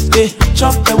yeah.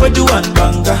 Chop the way do one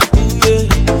banga. Oh yeah,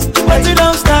 the party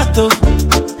don't start oh.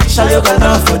 Shall you go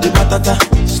down for the matata?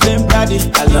 Slim daddy,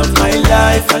 I love my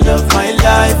life, I love my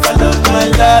life, I love my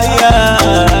life,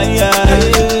 yeah,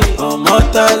 yeah. Oh,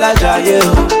 Motola Jaye.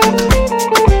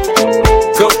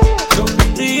 Go, go.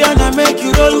 Rihanna make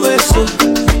you always so.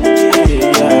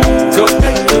 Yeah. Go,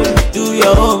 do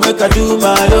your own, make I do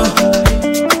my own.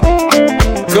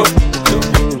 Go,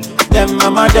 them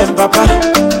mama, them papa,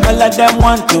 all of them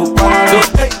want to go.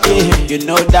 Yeah. You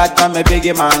know that I'm a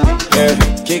biggie man. Yeah.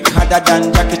 Kick harder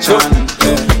than Jackie Chan.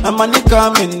 Yeah. I'm money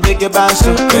coming, biggie band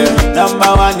so yeah.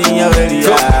 Number one in your area.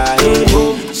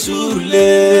 Yeah. Sule,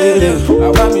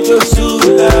 I want me to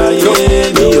Sula.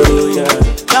 Yeah.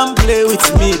 Don't play with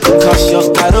me because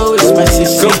your caro is my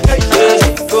sister. Yeah.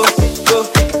 Go,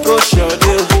 show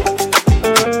deal.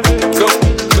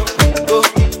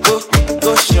 Go,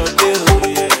 show deal.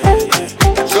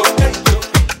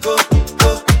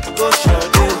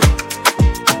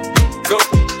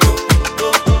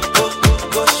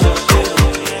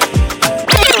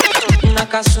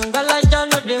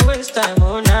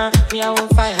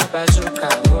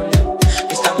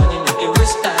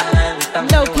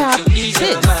 No Capp, this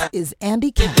is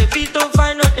Andy Capp. Baby, don't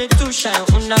find out the two shine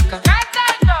unaka.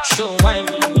 Show why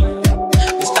me.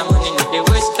 Mr. Money no dey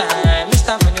waste time.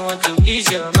 Mr. Money want to ease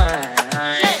your mind.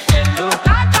 Hello,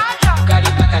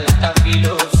 carry back a lot of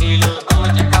filo. I'ma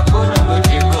take a phone and go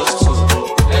the ghost.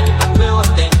 Ready to pay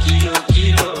 10 kilo.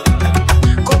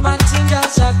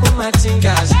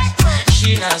 Kumatingas.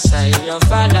 She na say your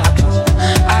father.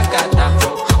 Agata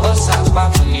Osapa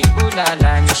funi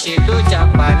ulala. Nishido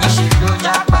japa.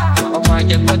 Oma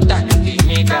je kota ni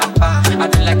megapa. I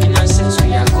don't like nonsense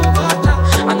we are go butter.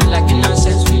 I don't like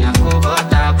nonsense we are go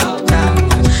butter.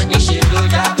 Nishido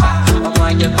japa.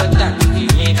 Oma je kota ni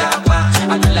megapa.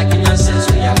 I don't like nonsense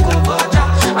we are go butter.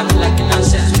 I don't like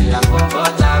nonsense we are go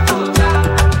butter.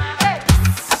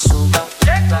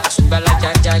 Sumba la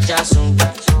ja ja sumba.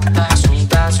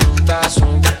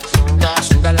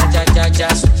 Sumba la ja ja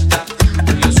sumba.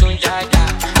 You sun ja ja.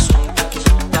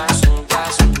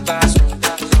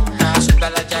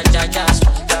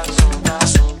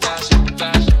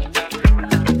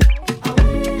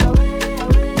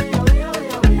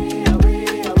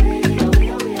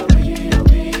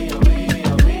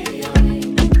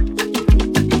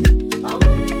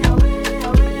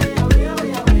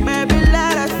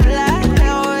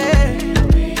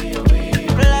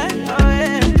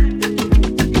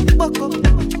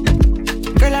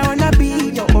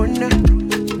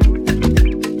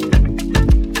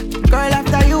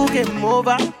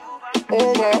 Over.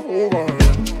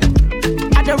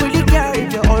 I don't really care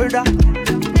if you older.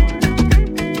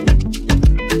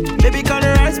 Baby, can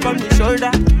you rise from the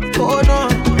shoulder? Oh no,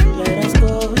 let us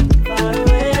go far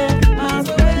away, miles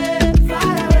away,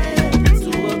 far away, to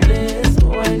a place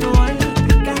where no one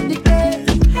can dictate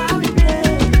how we play.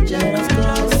 Let us go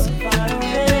far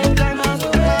away, miles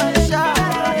away, shower.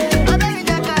 My baby,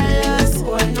 that guy is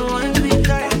where no one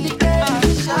can dictate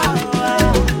shower.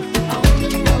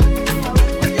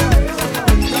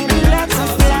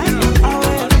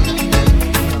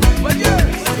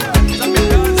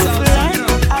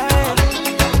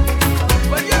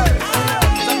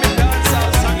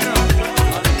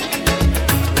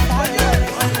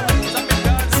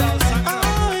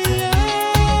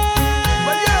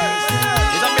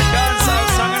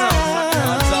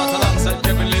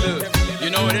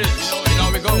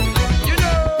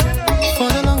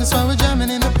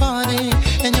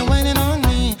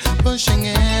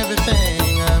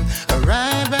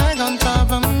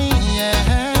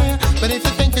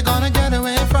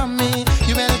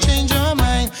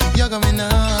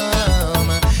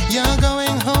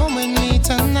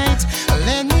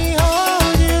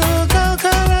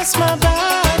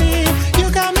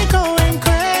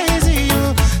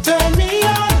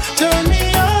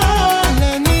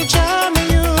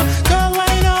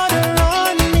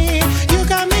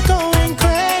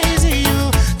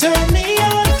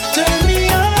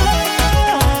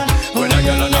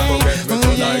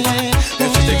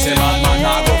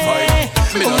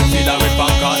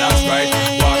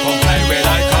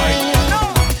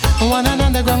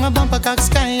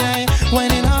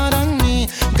 Whining hard on me,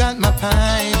 got my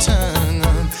python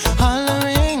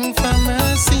hollering for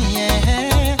mercy,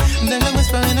 yeah. Then I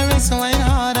whisper in her ear, so whine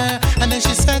harder. And then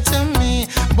she said to me,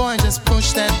 boy, just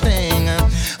push that thing,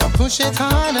 push it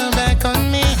harder back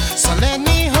on me. So let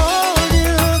me hold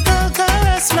you,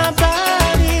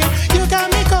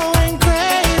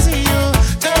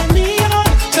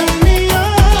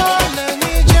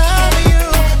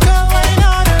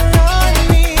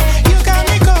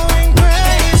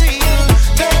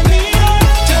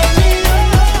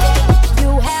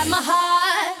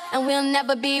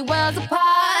 never be worlds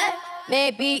apart.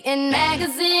 Maybe in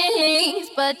magazines,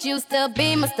 but you still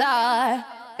be my star.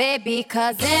 Baby,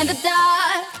 cause in the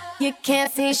dark, you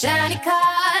can't see shiny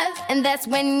cars. And that's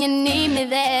when you need me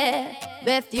there.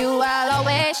 With you I'll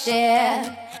always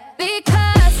share.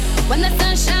 Because when the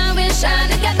sun shines, we'll shine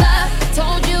together.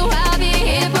 Told you I'll be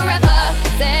here forever.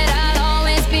 Said I'll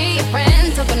always be your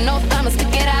friend. Took an oath, I'ma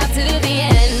stick it out to the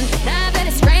end. Now that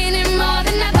it's raining more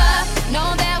than ever,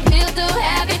 know that we'll still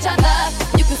have each other.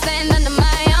 You can stand under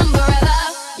my umbrella.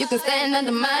 You can stand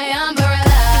under my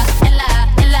umbrella. Ella,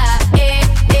 ella, eh,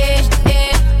 eh,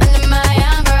 eh. Under my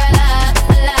umbrella.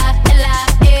 Ella, ella,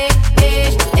 eh, eh,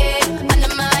 eh.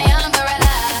 Under my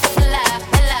umbrella. Ella,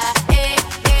 ella, eh,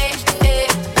 eh, eh.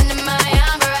 Under my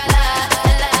umbrella.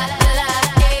 Ella, ella,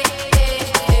 eh, eh,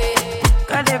 eh.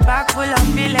 Got a bag full of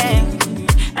feelings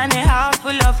and a heart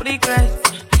full of regrets.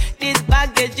 This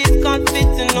baggage is can't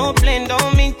fit in no plane.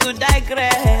 Don't mean to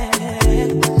digress.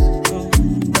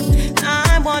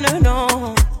 I wanna know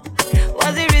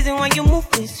what's the reason why you move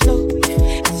this slow?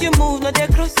 As you move, no they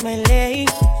cross my leg.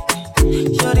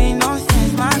 Sure ain't no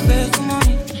sense, my best to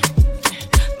mommy.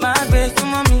 My best to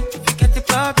mommy. If you get the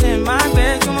problem, my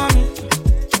best to mommy.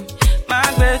 My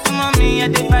best to mommy. I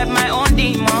defy my own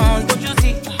demons. Don't you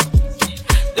see?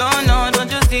 Don't know,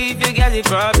 don't you see? If you get the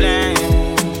problem,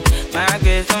 my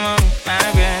best to mommy. My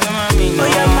best to mommy. No. Oh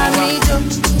yeah, mommy,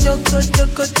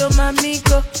 choco, to mami,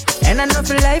 go. And I know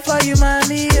for life for you,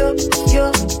 mommy, yo.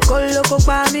 Go loco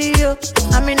pa me, yo.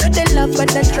 I mean, not the love, but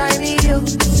they try me, yo.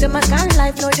 Say my kind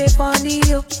life, no they funny,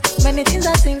 yo. Many things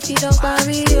I think feed up by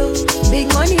me, yo. Big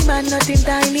money, man, nothing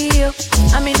tiny, yo.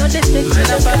 I mean, not the stick, man,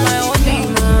 I buy my own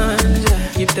demons.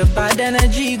 Keep the bad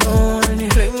energy going.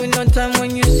 Play with no time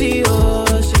when you see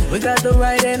us. We got the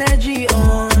right energy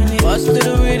on. Bust to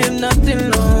the rhythm,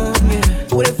 nothing long,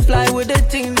 yeah. We fly with the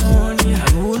team on, yeah.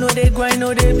 Who know they grind,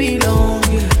 know they belong,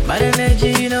 yeah. Bad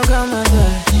energy, you know, come on,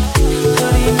 touch.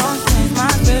 Sorry, nonsense, my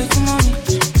best to mommy.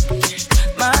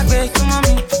 My best to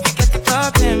mommy. You get the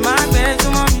problem, my best to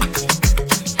mommy.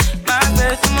 My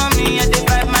best to mommy. I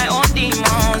defy my own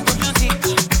demons, don't you see?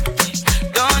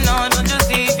 Don't know, don't you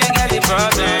see? If you get the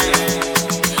problem.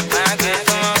 My best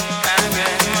to mommy, my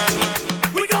best to mommy.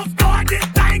 We gon' start this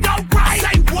thing out right.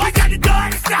 Say what? We got the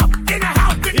gun stuff in the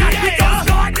house tonight. Yeah. We gon'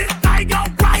 start this thing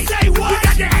out right. Say what? We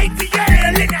got the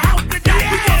ATL in the house tonight.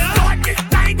 Yeah. We gon' start this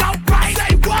thing out right.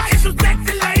 Say what? There's some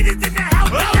sexy ladies in the house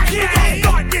tonight. Okay. We gon'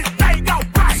 start this thing out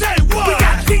right. Say what? We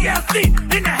got TLC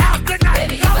in the house tonight.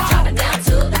 Baby, I'ma drop it down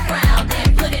to the ground and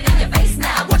put it in your face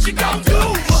now. What you gon' do?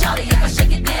 Shawty, if I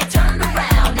shake it, then turn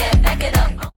around and back it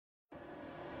up.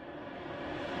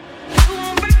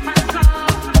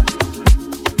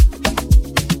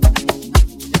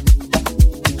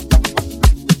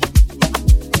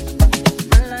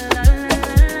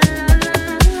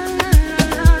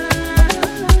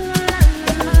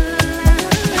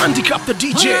 Andy Capp the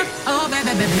DJ. Oh,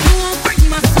 baby, baby, you won't break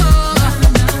my soul.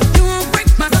 You won't break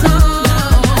my soul.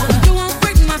 You won't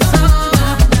break my soul.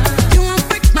 You won't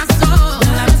break my soul.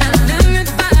 I'm telling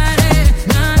everybody,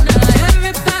 nah,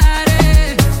 everybody,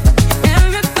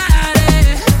 everybody.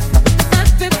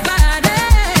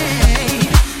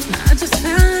 I just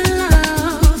fell in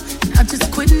love. I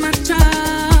just quit my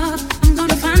job. I'm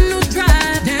gonna find a new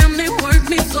drive. Damn, they work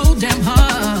me so damn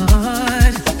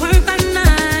hard. Work by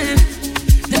night,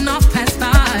 then off past 5,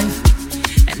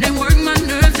 and then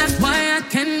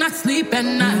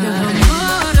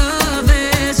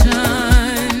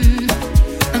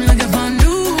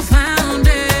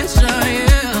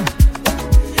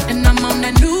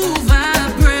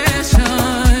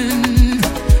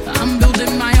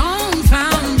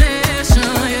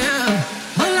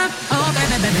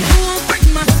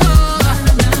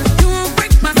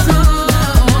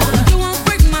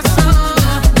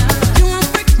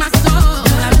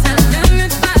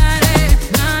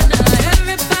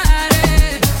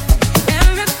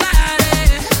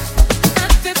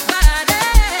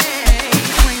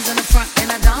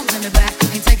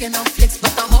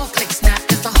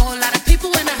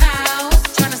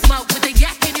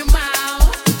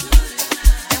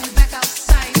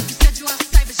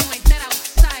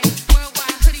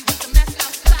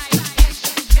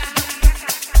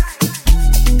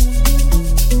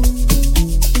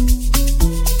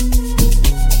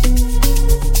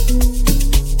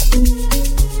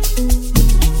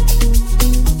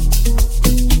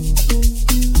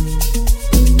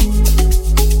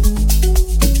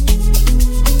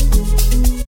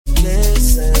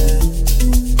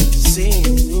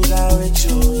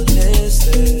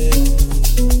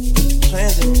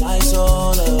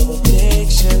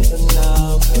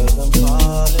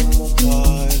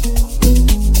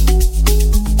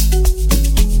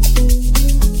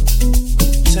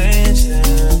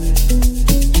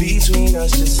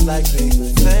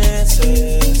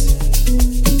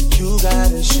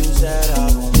issues that I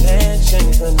won't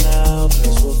mention for now,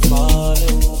 'cause we're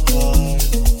falling apart.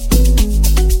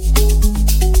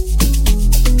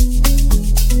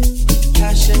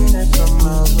 Passionate from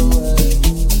miles away,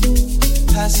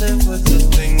 passive with the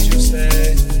things you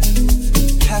say,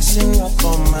 passing up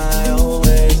on my own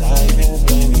ways. I can't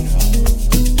blame you.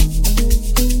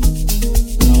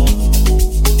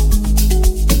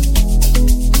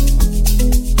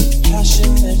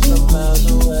 Passionate from miles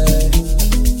away,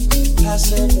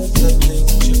 passive with the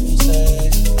things you say,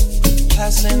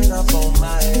 passing up on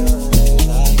my own ways.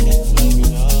 I can't blame you.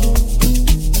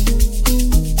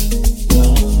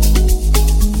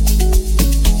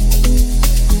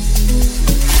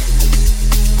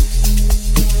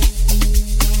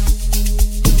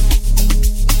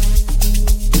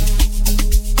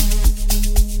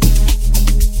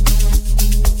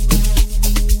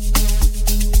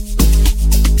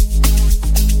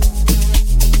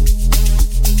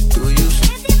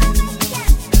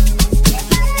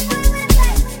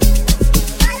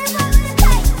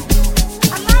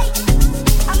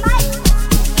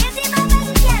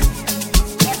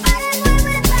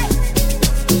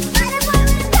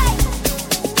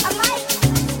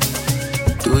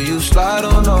 Slide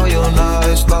on all your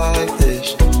nights like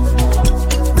this?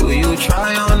 Do you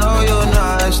try on all your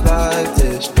nights like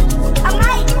this?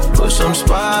 Put some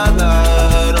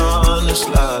spotlight on the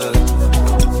slide.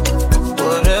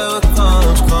 Whatever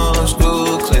comes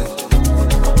through click.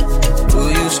 Do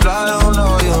you slide on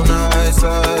all your nights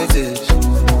like this?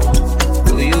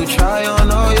 Do you try on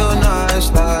all your nights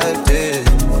like this?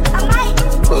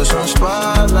 Put some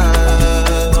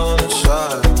spotlight on the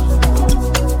side.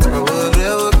 And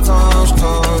whatever comes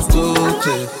through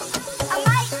click.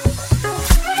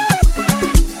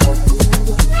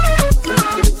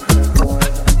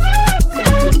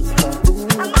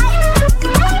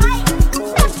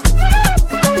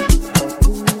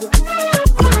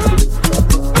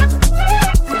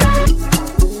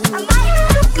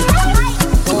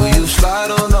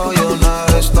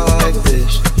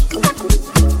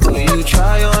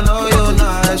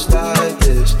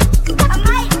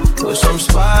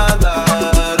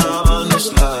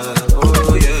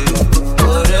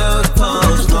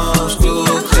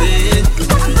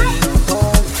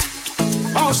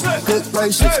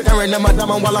 Staring at my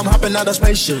diamond while I'm hopping out of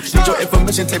spaceship. Need your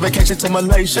information, take vacation to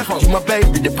Malaysia. You my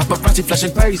baby, the paparazzi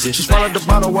flashing crazy. She swallowed the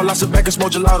bottle while I sit back and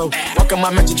smoke gelato. Walking my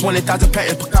mansion, 20,000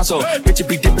 patent Picasso. Bitch, you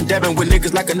be dipping, dabbing with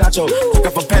niggas like a nacho. Took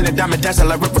up a pen and diamond dancing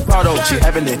like Rick Ricardo. She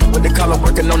having it with the collar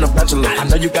working on the bachelor. I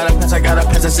know you got a pass, I got a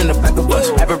pass that's in the back of us.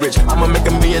 Average, I'ma make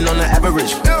 $1 million on the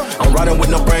average. I'm riding with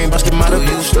no brain, but get out of it.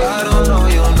 Do you slide on all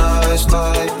your nights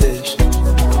like this?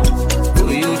 Do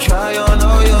you try on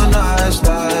all your nights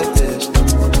like this?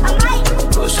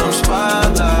 Put some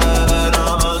spotlight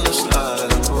on the slide.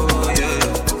 Oh yeah.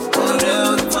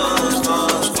 Whatever comes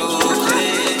through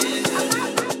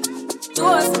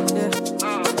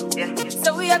yeah. So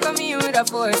we are coming here with a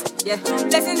force, yeah.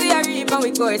 Blessings we are reap and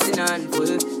we coursing on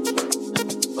full.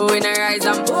 Oh, we not rise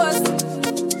and boast.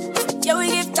 Yeah, we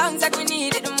give thanks like we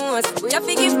need it the most. We have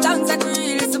to give thanks like we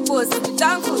really supposed to be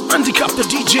thankful. Andy Capp the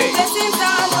DJ. Blessings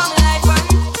all for my life and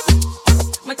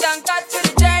my thank God for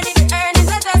the journey, the earnings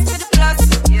are just for the plus.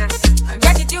 Yeah, and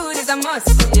gratitude is a must.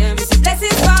 Yeah,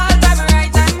 blessings fall by my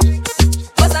right hand.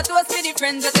 What's that toast with the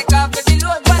friends that take off every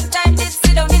load? One time did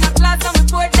sit down in a class and we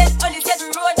poured that only said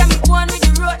the road and me go on with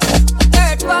the road.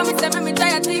 Third form is every me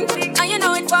try a thing, and you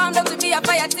know it found out to be a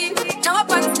fire thing. Now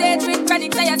up on stage with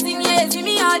chronic tire sing, yeah, see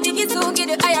me all diggy so get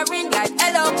the higher ring like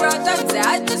hello brother. Say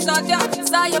I just saw you,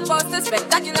 saw your poster,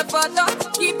 spectacular photo.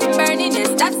 Keep it burning,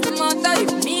 yes, that's the motto.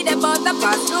 If me the butter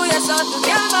pass through your soul to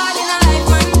get all in a life,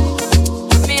 man.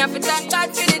 Me have to thank God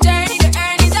for the journey, the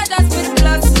earnings are just for the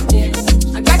plus.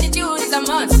 Yeah, and gratitude is a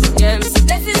must. Yeah,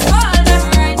 blessings fall down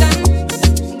right hand.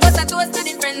 But I toast to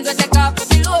the friends that take off the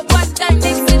load. One time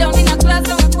they sit down in a class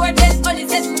and we pour them only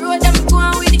set the road and we go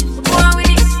on with it, go on with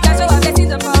it. That's how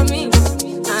blessings are for me.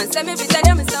 And send me to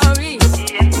them a story.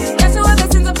 That's how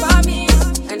blessings are for me.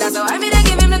 And that's how I mean I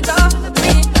give him the call.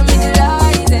 I'm in the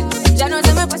lies. Jah knows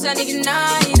I'm a passion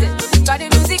ignite. Got the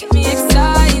music me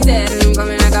excited. I'm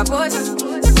coming like a potion.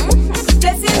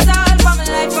 Blessings all for my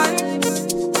life and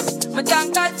my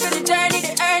thank God for the journey,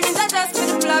 the earnings are just for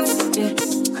the plus.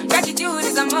 Yeah, and gratitude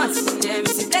is a must. Yeah, me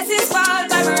see blessings fall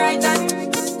by my right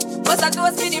hand. But I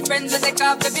toast with the friends that take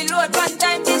off every load. One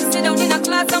time they sit down in a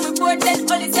class and we poured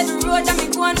that only said the road and we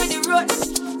go on with the road.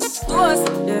 Toast,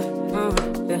 yeah,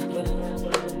 yeah.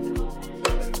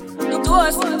 The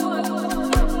toast.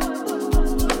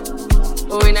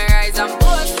 Oh, we not rise and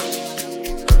boast.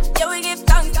 Yeah, we give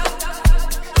thanks.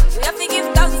 We have to give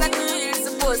thanks like we really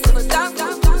supposed to. Thanks.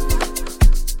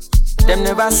 Them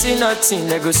never see nothing,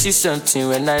 they go see something.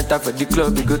 When I enter for the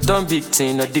club, we go turn big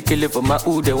thing. No dikele for my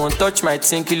hood, they won't touch my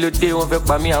thing. Kilo day won't fake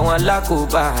by me, I want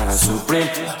Lakoba Supreme.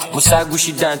 Musa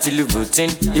Gushi down till you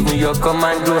voting. Even your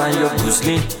commando and your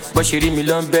Gusling. But she read me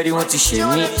long berry, want to share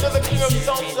me.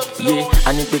 Yeah,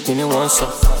 I need picking in one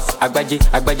song.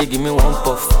 Agbaje, give me one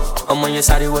puff. Ọmọ yẹn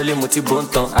sáré wọlé mo ti bó ń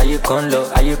tán. Ayé kan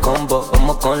lọ, ayé kan bọ̀.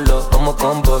 Ọmọ kan lọ, ọmọ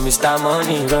kan bọ̀. Mr.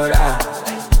 Money rọra.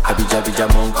 Abija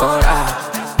mo ń kán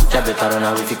rà. Jabbe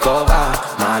tarona we fi cover.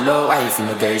 My love, why if you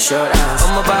no get insurance?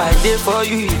 Ọmọ bá I dey for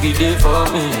you, if you dey for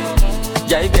me.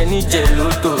 Jai Benny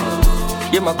Jeloto.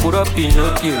 Ye makuro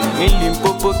Pinocchio. Milling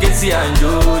Popo, Kesi and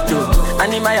Jojo.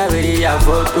 Animaya were ya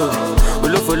photo.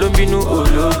 Olofo lo binu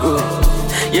ologo.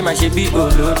 Ye ma she be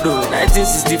olodo.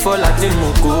 1964 Latin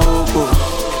Mokoko.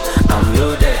 I'm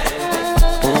loaded.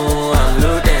 I'm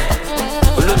loaded.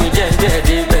 Olomi jẹ́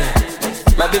débẹ̀.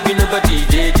 My baby nobody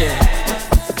dey there.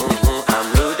 I'm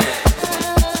loaded.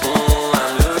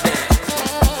 I'm loaded.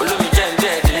 Olomi jẹ́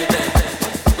débẹ̀.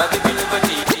 My baby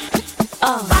nobody dey there.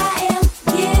 I am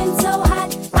getting so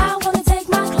hot, I wanna take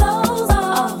my clothes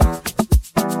off.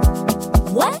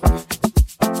 What?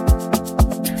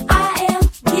 I am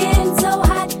getting so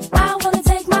hot, I wanna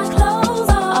take my clothes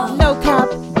off. No cap,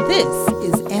 this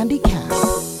is Andy Capp.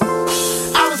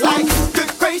 I was like,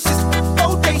 good gracious,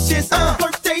 bodacious,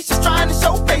 flirtatious, trying to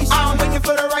show patience. I'm waiting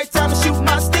for the right time to shoot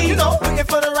my steam, you know, waiting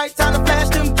for the right time to flash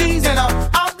them keys, and I'm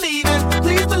leaving,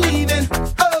 please believe in,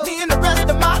 me and the rest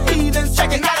of my heathens,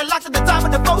 checking out a lock at the top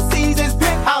of the Four Seasons,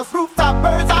 penthouse, rooftop,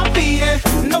 birds I'm feeding,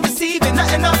 no deceiving,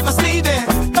 nothing up my sleeving,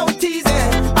 no teasing,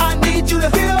 I need you to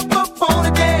feel up on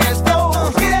the dance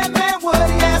floor, get that man what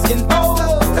he asking for,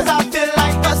 cause I feel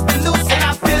like busting loose, and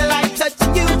I feel like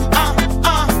touching you,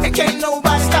 and can't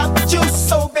nobody stop the juice,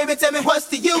 so baby tell me what's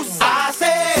the use, I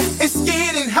said, it's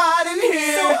getting hot in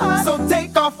here, so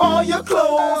take off all your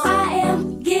clothes, I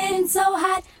am getting so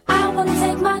hot, I wanna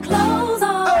take my clothes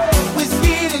off. it's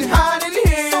getting hot in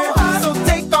here, so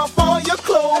take off all your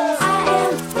clothes, I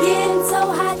am getting so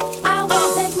hot, I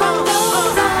wanna take my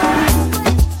clothes off.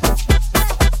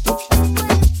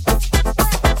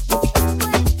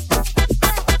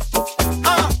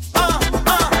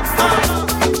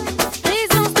 Please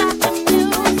don't stop the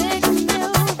music.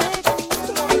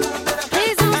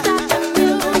 Please don't stop the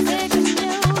music.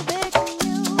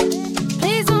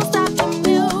 Please don't stop the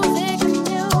music.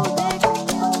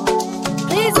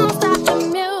 Please don't stop the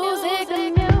music.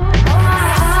 Oh,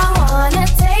 I wanna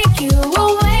take you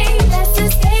away. Let's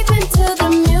escape into the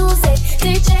music.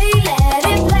 DJ, let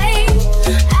it play.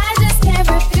 I just can't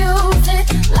refuse it.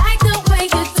 Like the way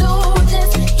you do this.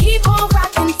 Keep on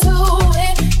rocking to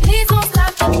it. Please don't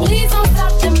stop the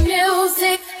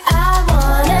music. I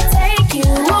wanna take you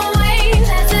away.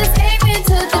 Let's escape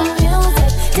into the music.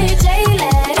 DJ,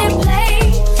 let it play.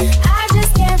 I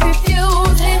just can't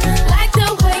refuse it. Like the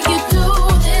way you do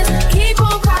this. Keep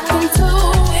on rocking to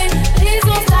it. Please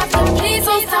don't stop the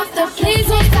music.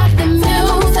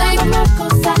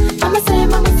 Mama say,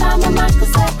 mama say, mama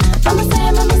cosa. Mama say,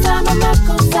 mama say, mama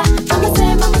cosa. Mama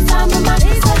say, mama say, mama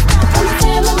cosa. Mama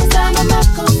say, mama say, mama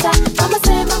cosa. Mama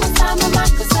say, mama say, mama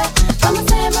cosa. Mama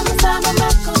say, mama say, mama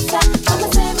cosa. Mama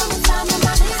say, mama say,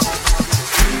 mama cosa.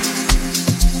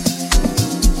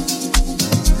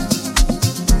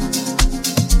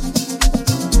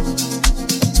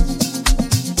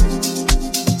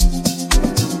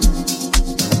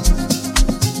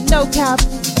 No cap,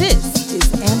 this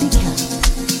is Andy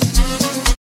Capp.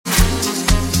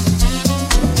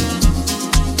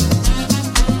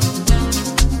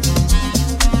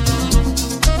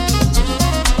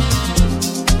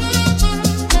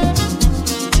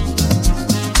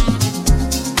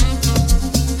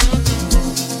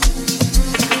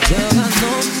 Girl, I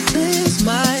know this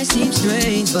might seem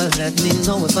strange, but let me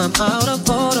know if I'm out of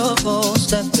protocol.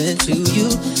 Step into you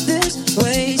this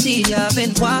way. See, I've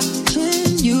been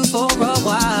watching you for a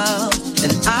while,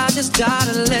 and I just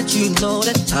gotta let you know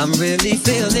that I'm really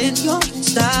feeling your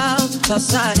style.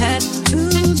 Plus, I had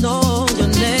to know your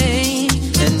name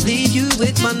and leave you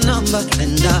with my number,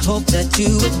 and I hope that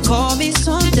you would call me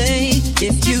someday.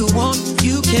 If you want,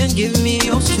 you can give me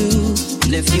yours too.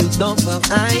 And if you don't, well,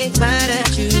 I ain't mad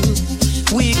at you.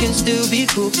 We can still be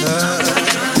cool, girl.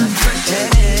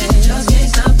 Hey, just can't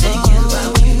stop thinking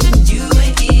about you. You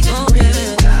ain't even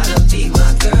really gotta be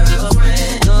my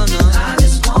girlfriend. No, no, I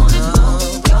just wanna know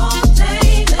your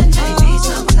name, and maybe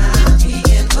sometime we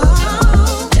can go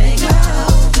hang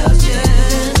out, just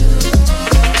yet.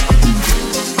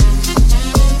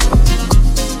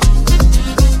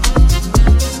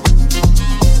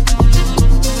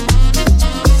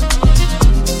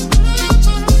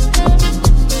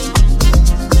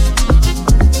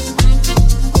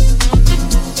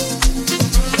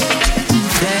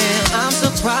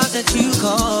 let you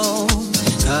go.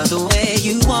 Cause the way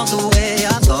you walked away,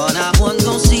 I thought I wasn't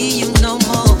gonna see you no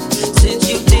more. Since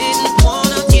you didn't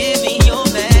wanna give me your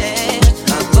man,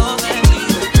 I thought that we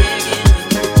were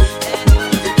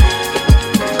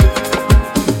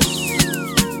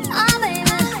Oh baby,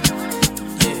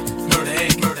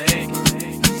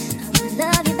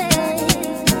 love you babe,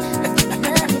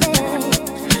 love you babe.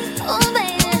 Oh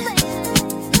baby,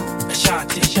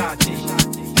 Shanti,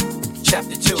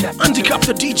 chapter 2. Andy Capp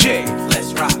the DJ.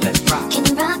 Let's rock. can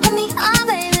you rock with me? Oh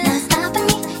baby, not stopping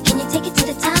me. Can you take it to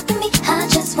the top of me? I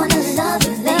just wanna love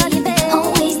you, baby.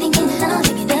 Always thinking love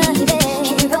you, baby.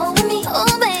 Can you roll with me?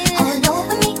 Oh baby, all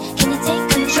over me. Can you take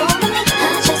control of me?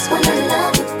 I just wanna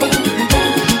love you, baby.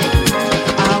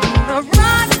 I wanna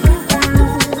rock you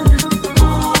down,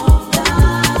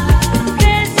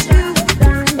 kiss you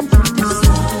down to the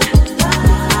soul.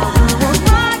 I wanna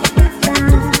rock you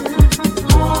down.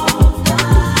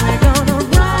 We're gonna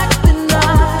rock the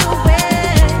night away.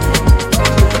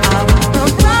 I wanna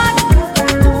rock you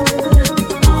down,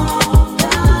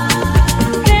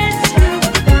 kiss you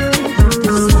down to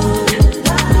the soul.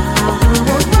 I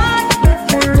wanna rock you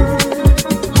down.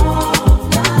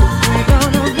 We're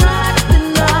gonna rock the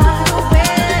night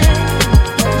away.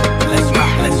 Let's rock.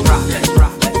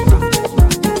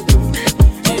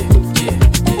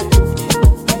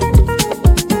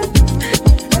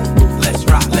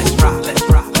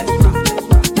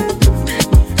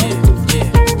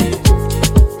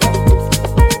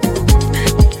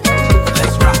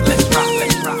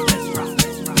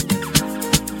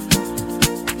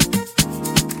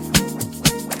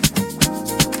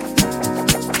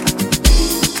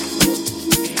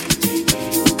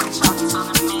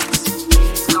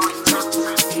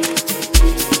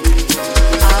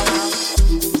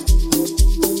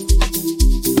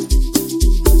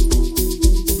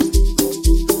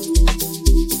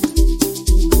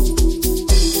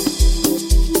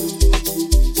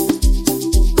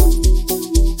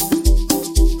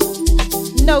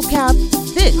 No cap,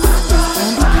 this is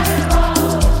Andy Capp.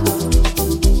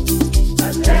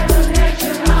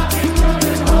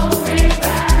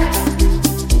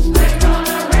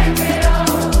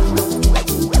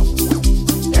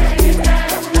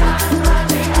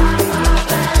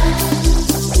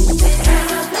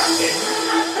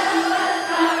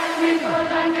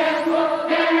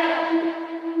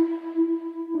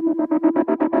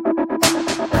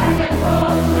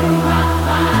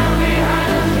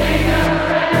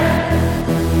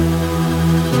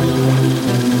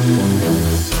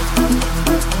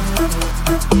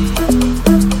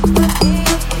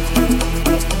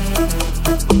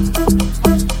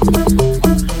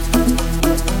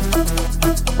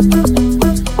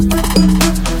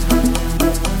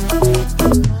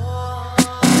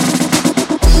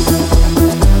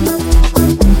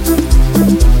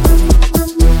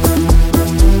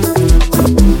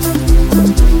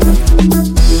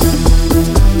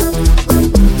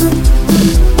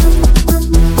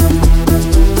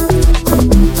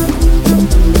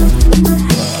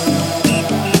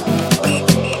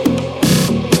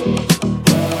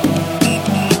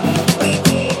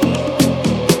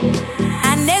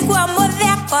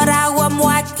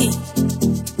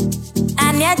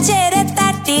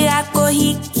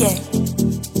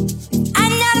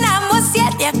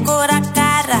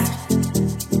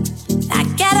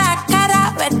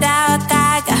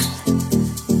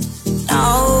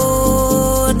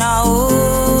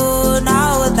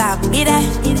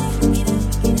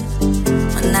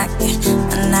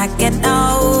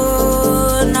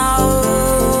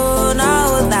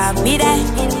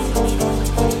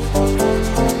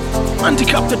 Andy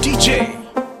Capp the DJ.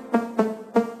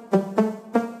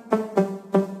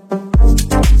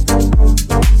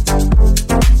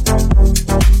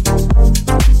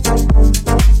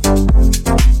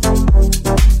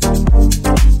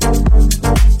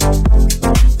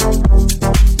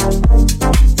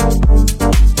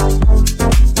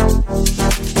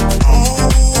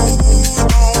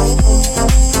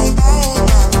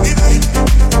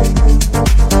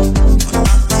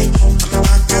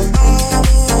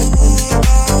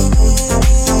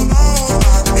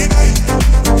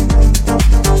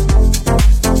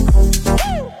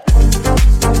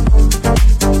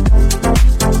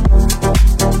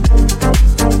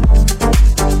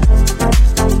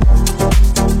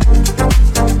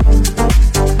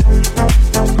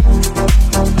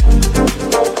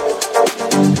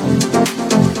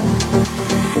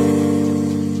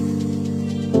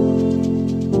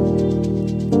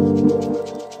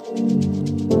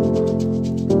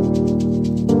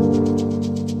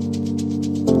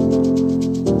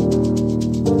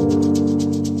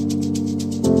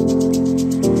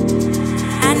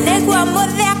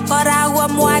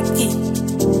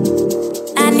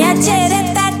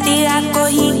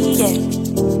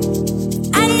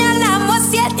 Añalamos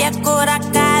 7 cura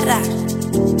cara.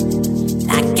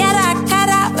 La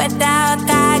cara without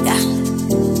gaga.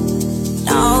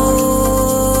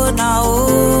 No,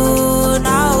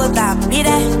 that beat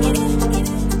it.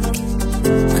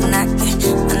 When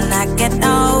I get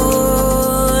no,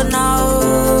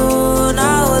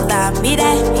 that beat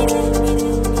it.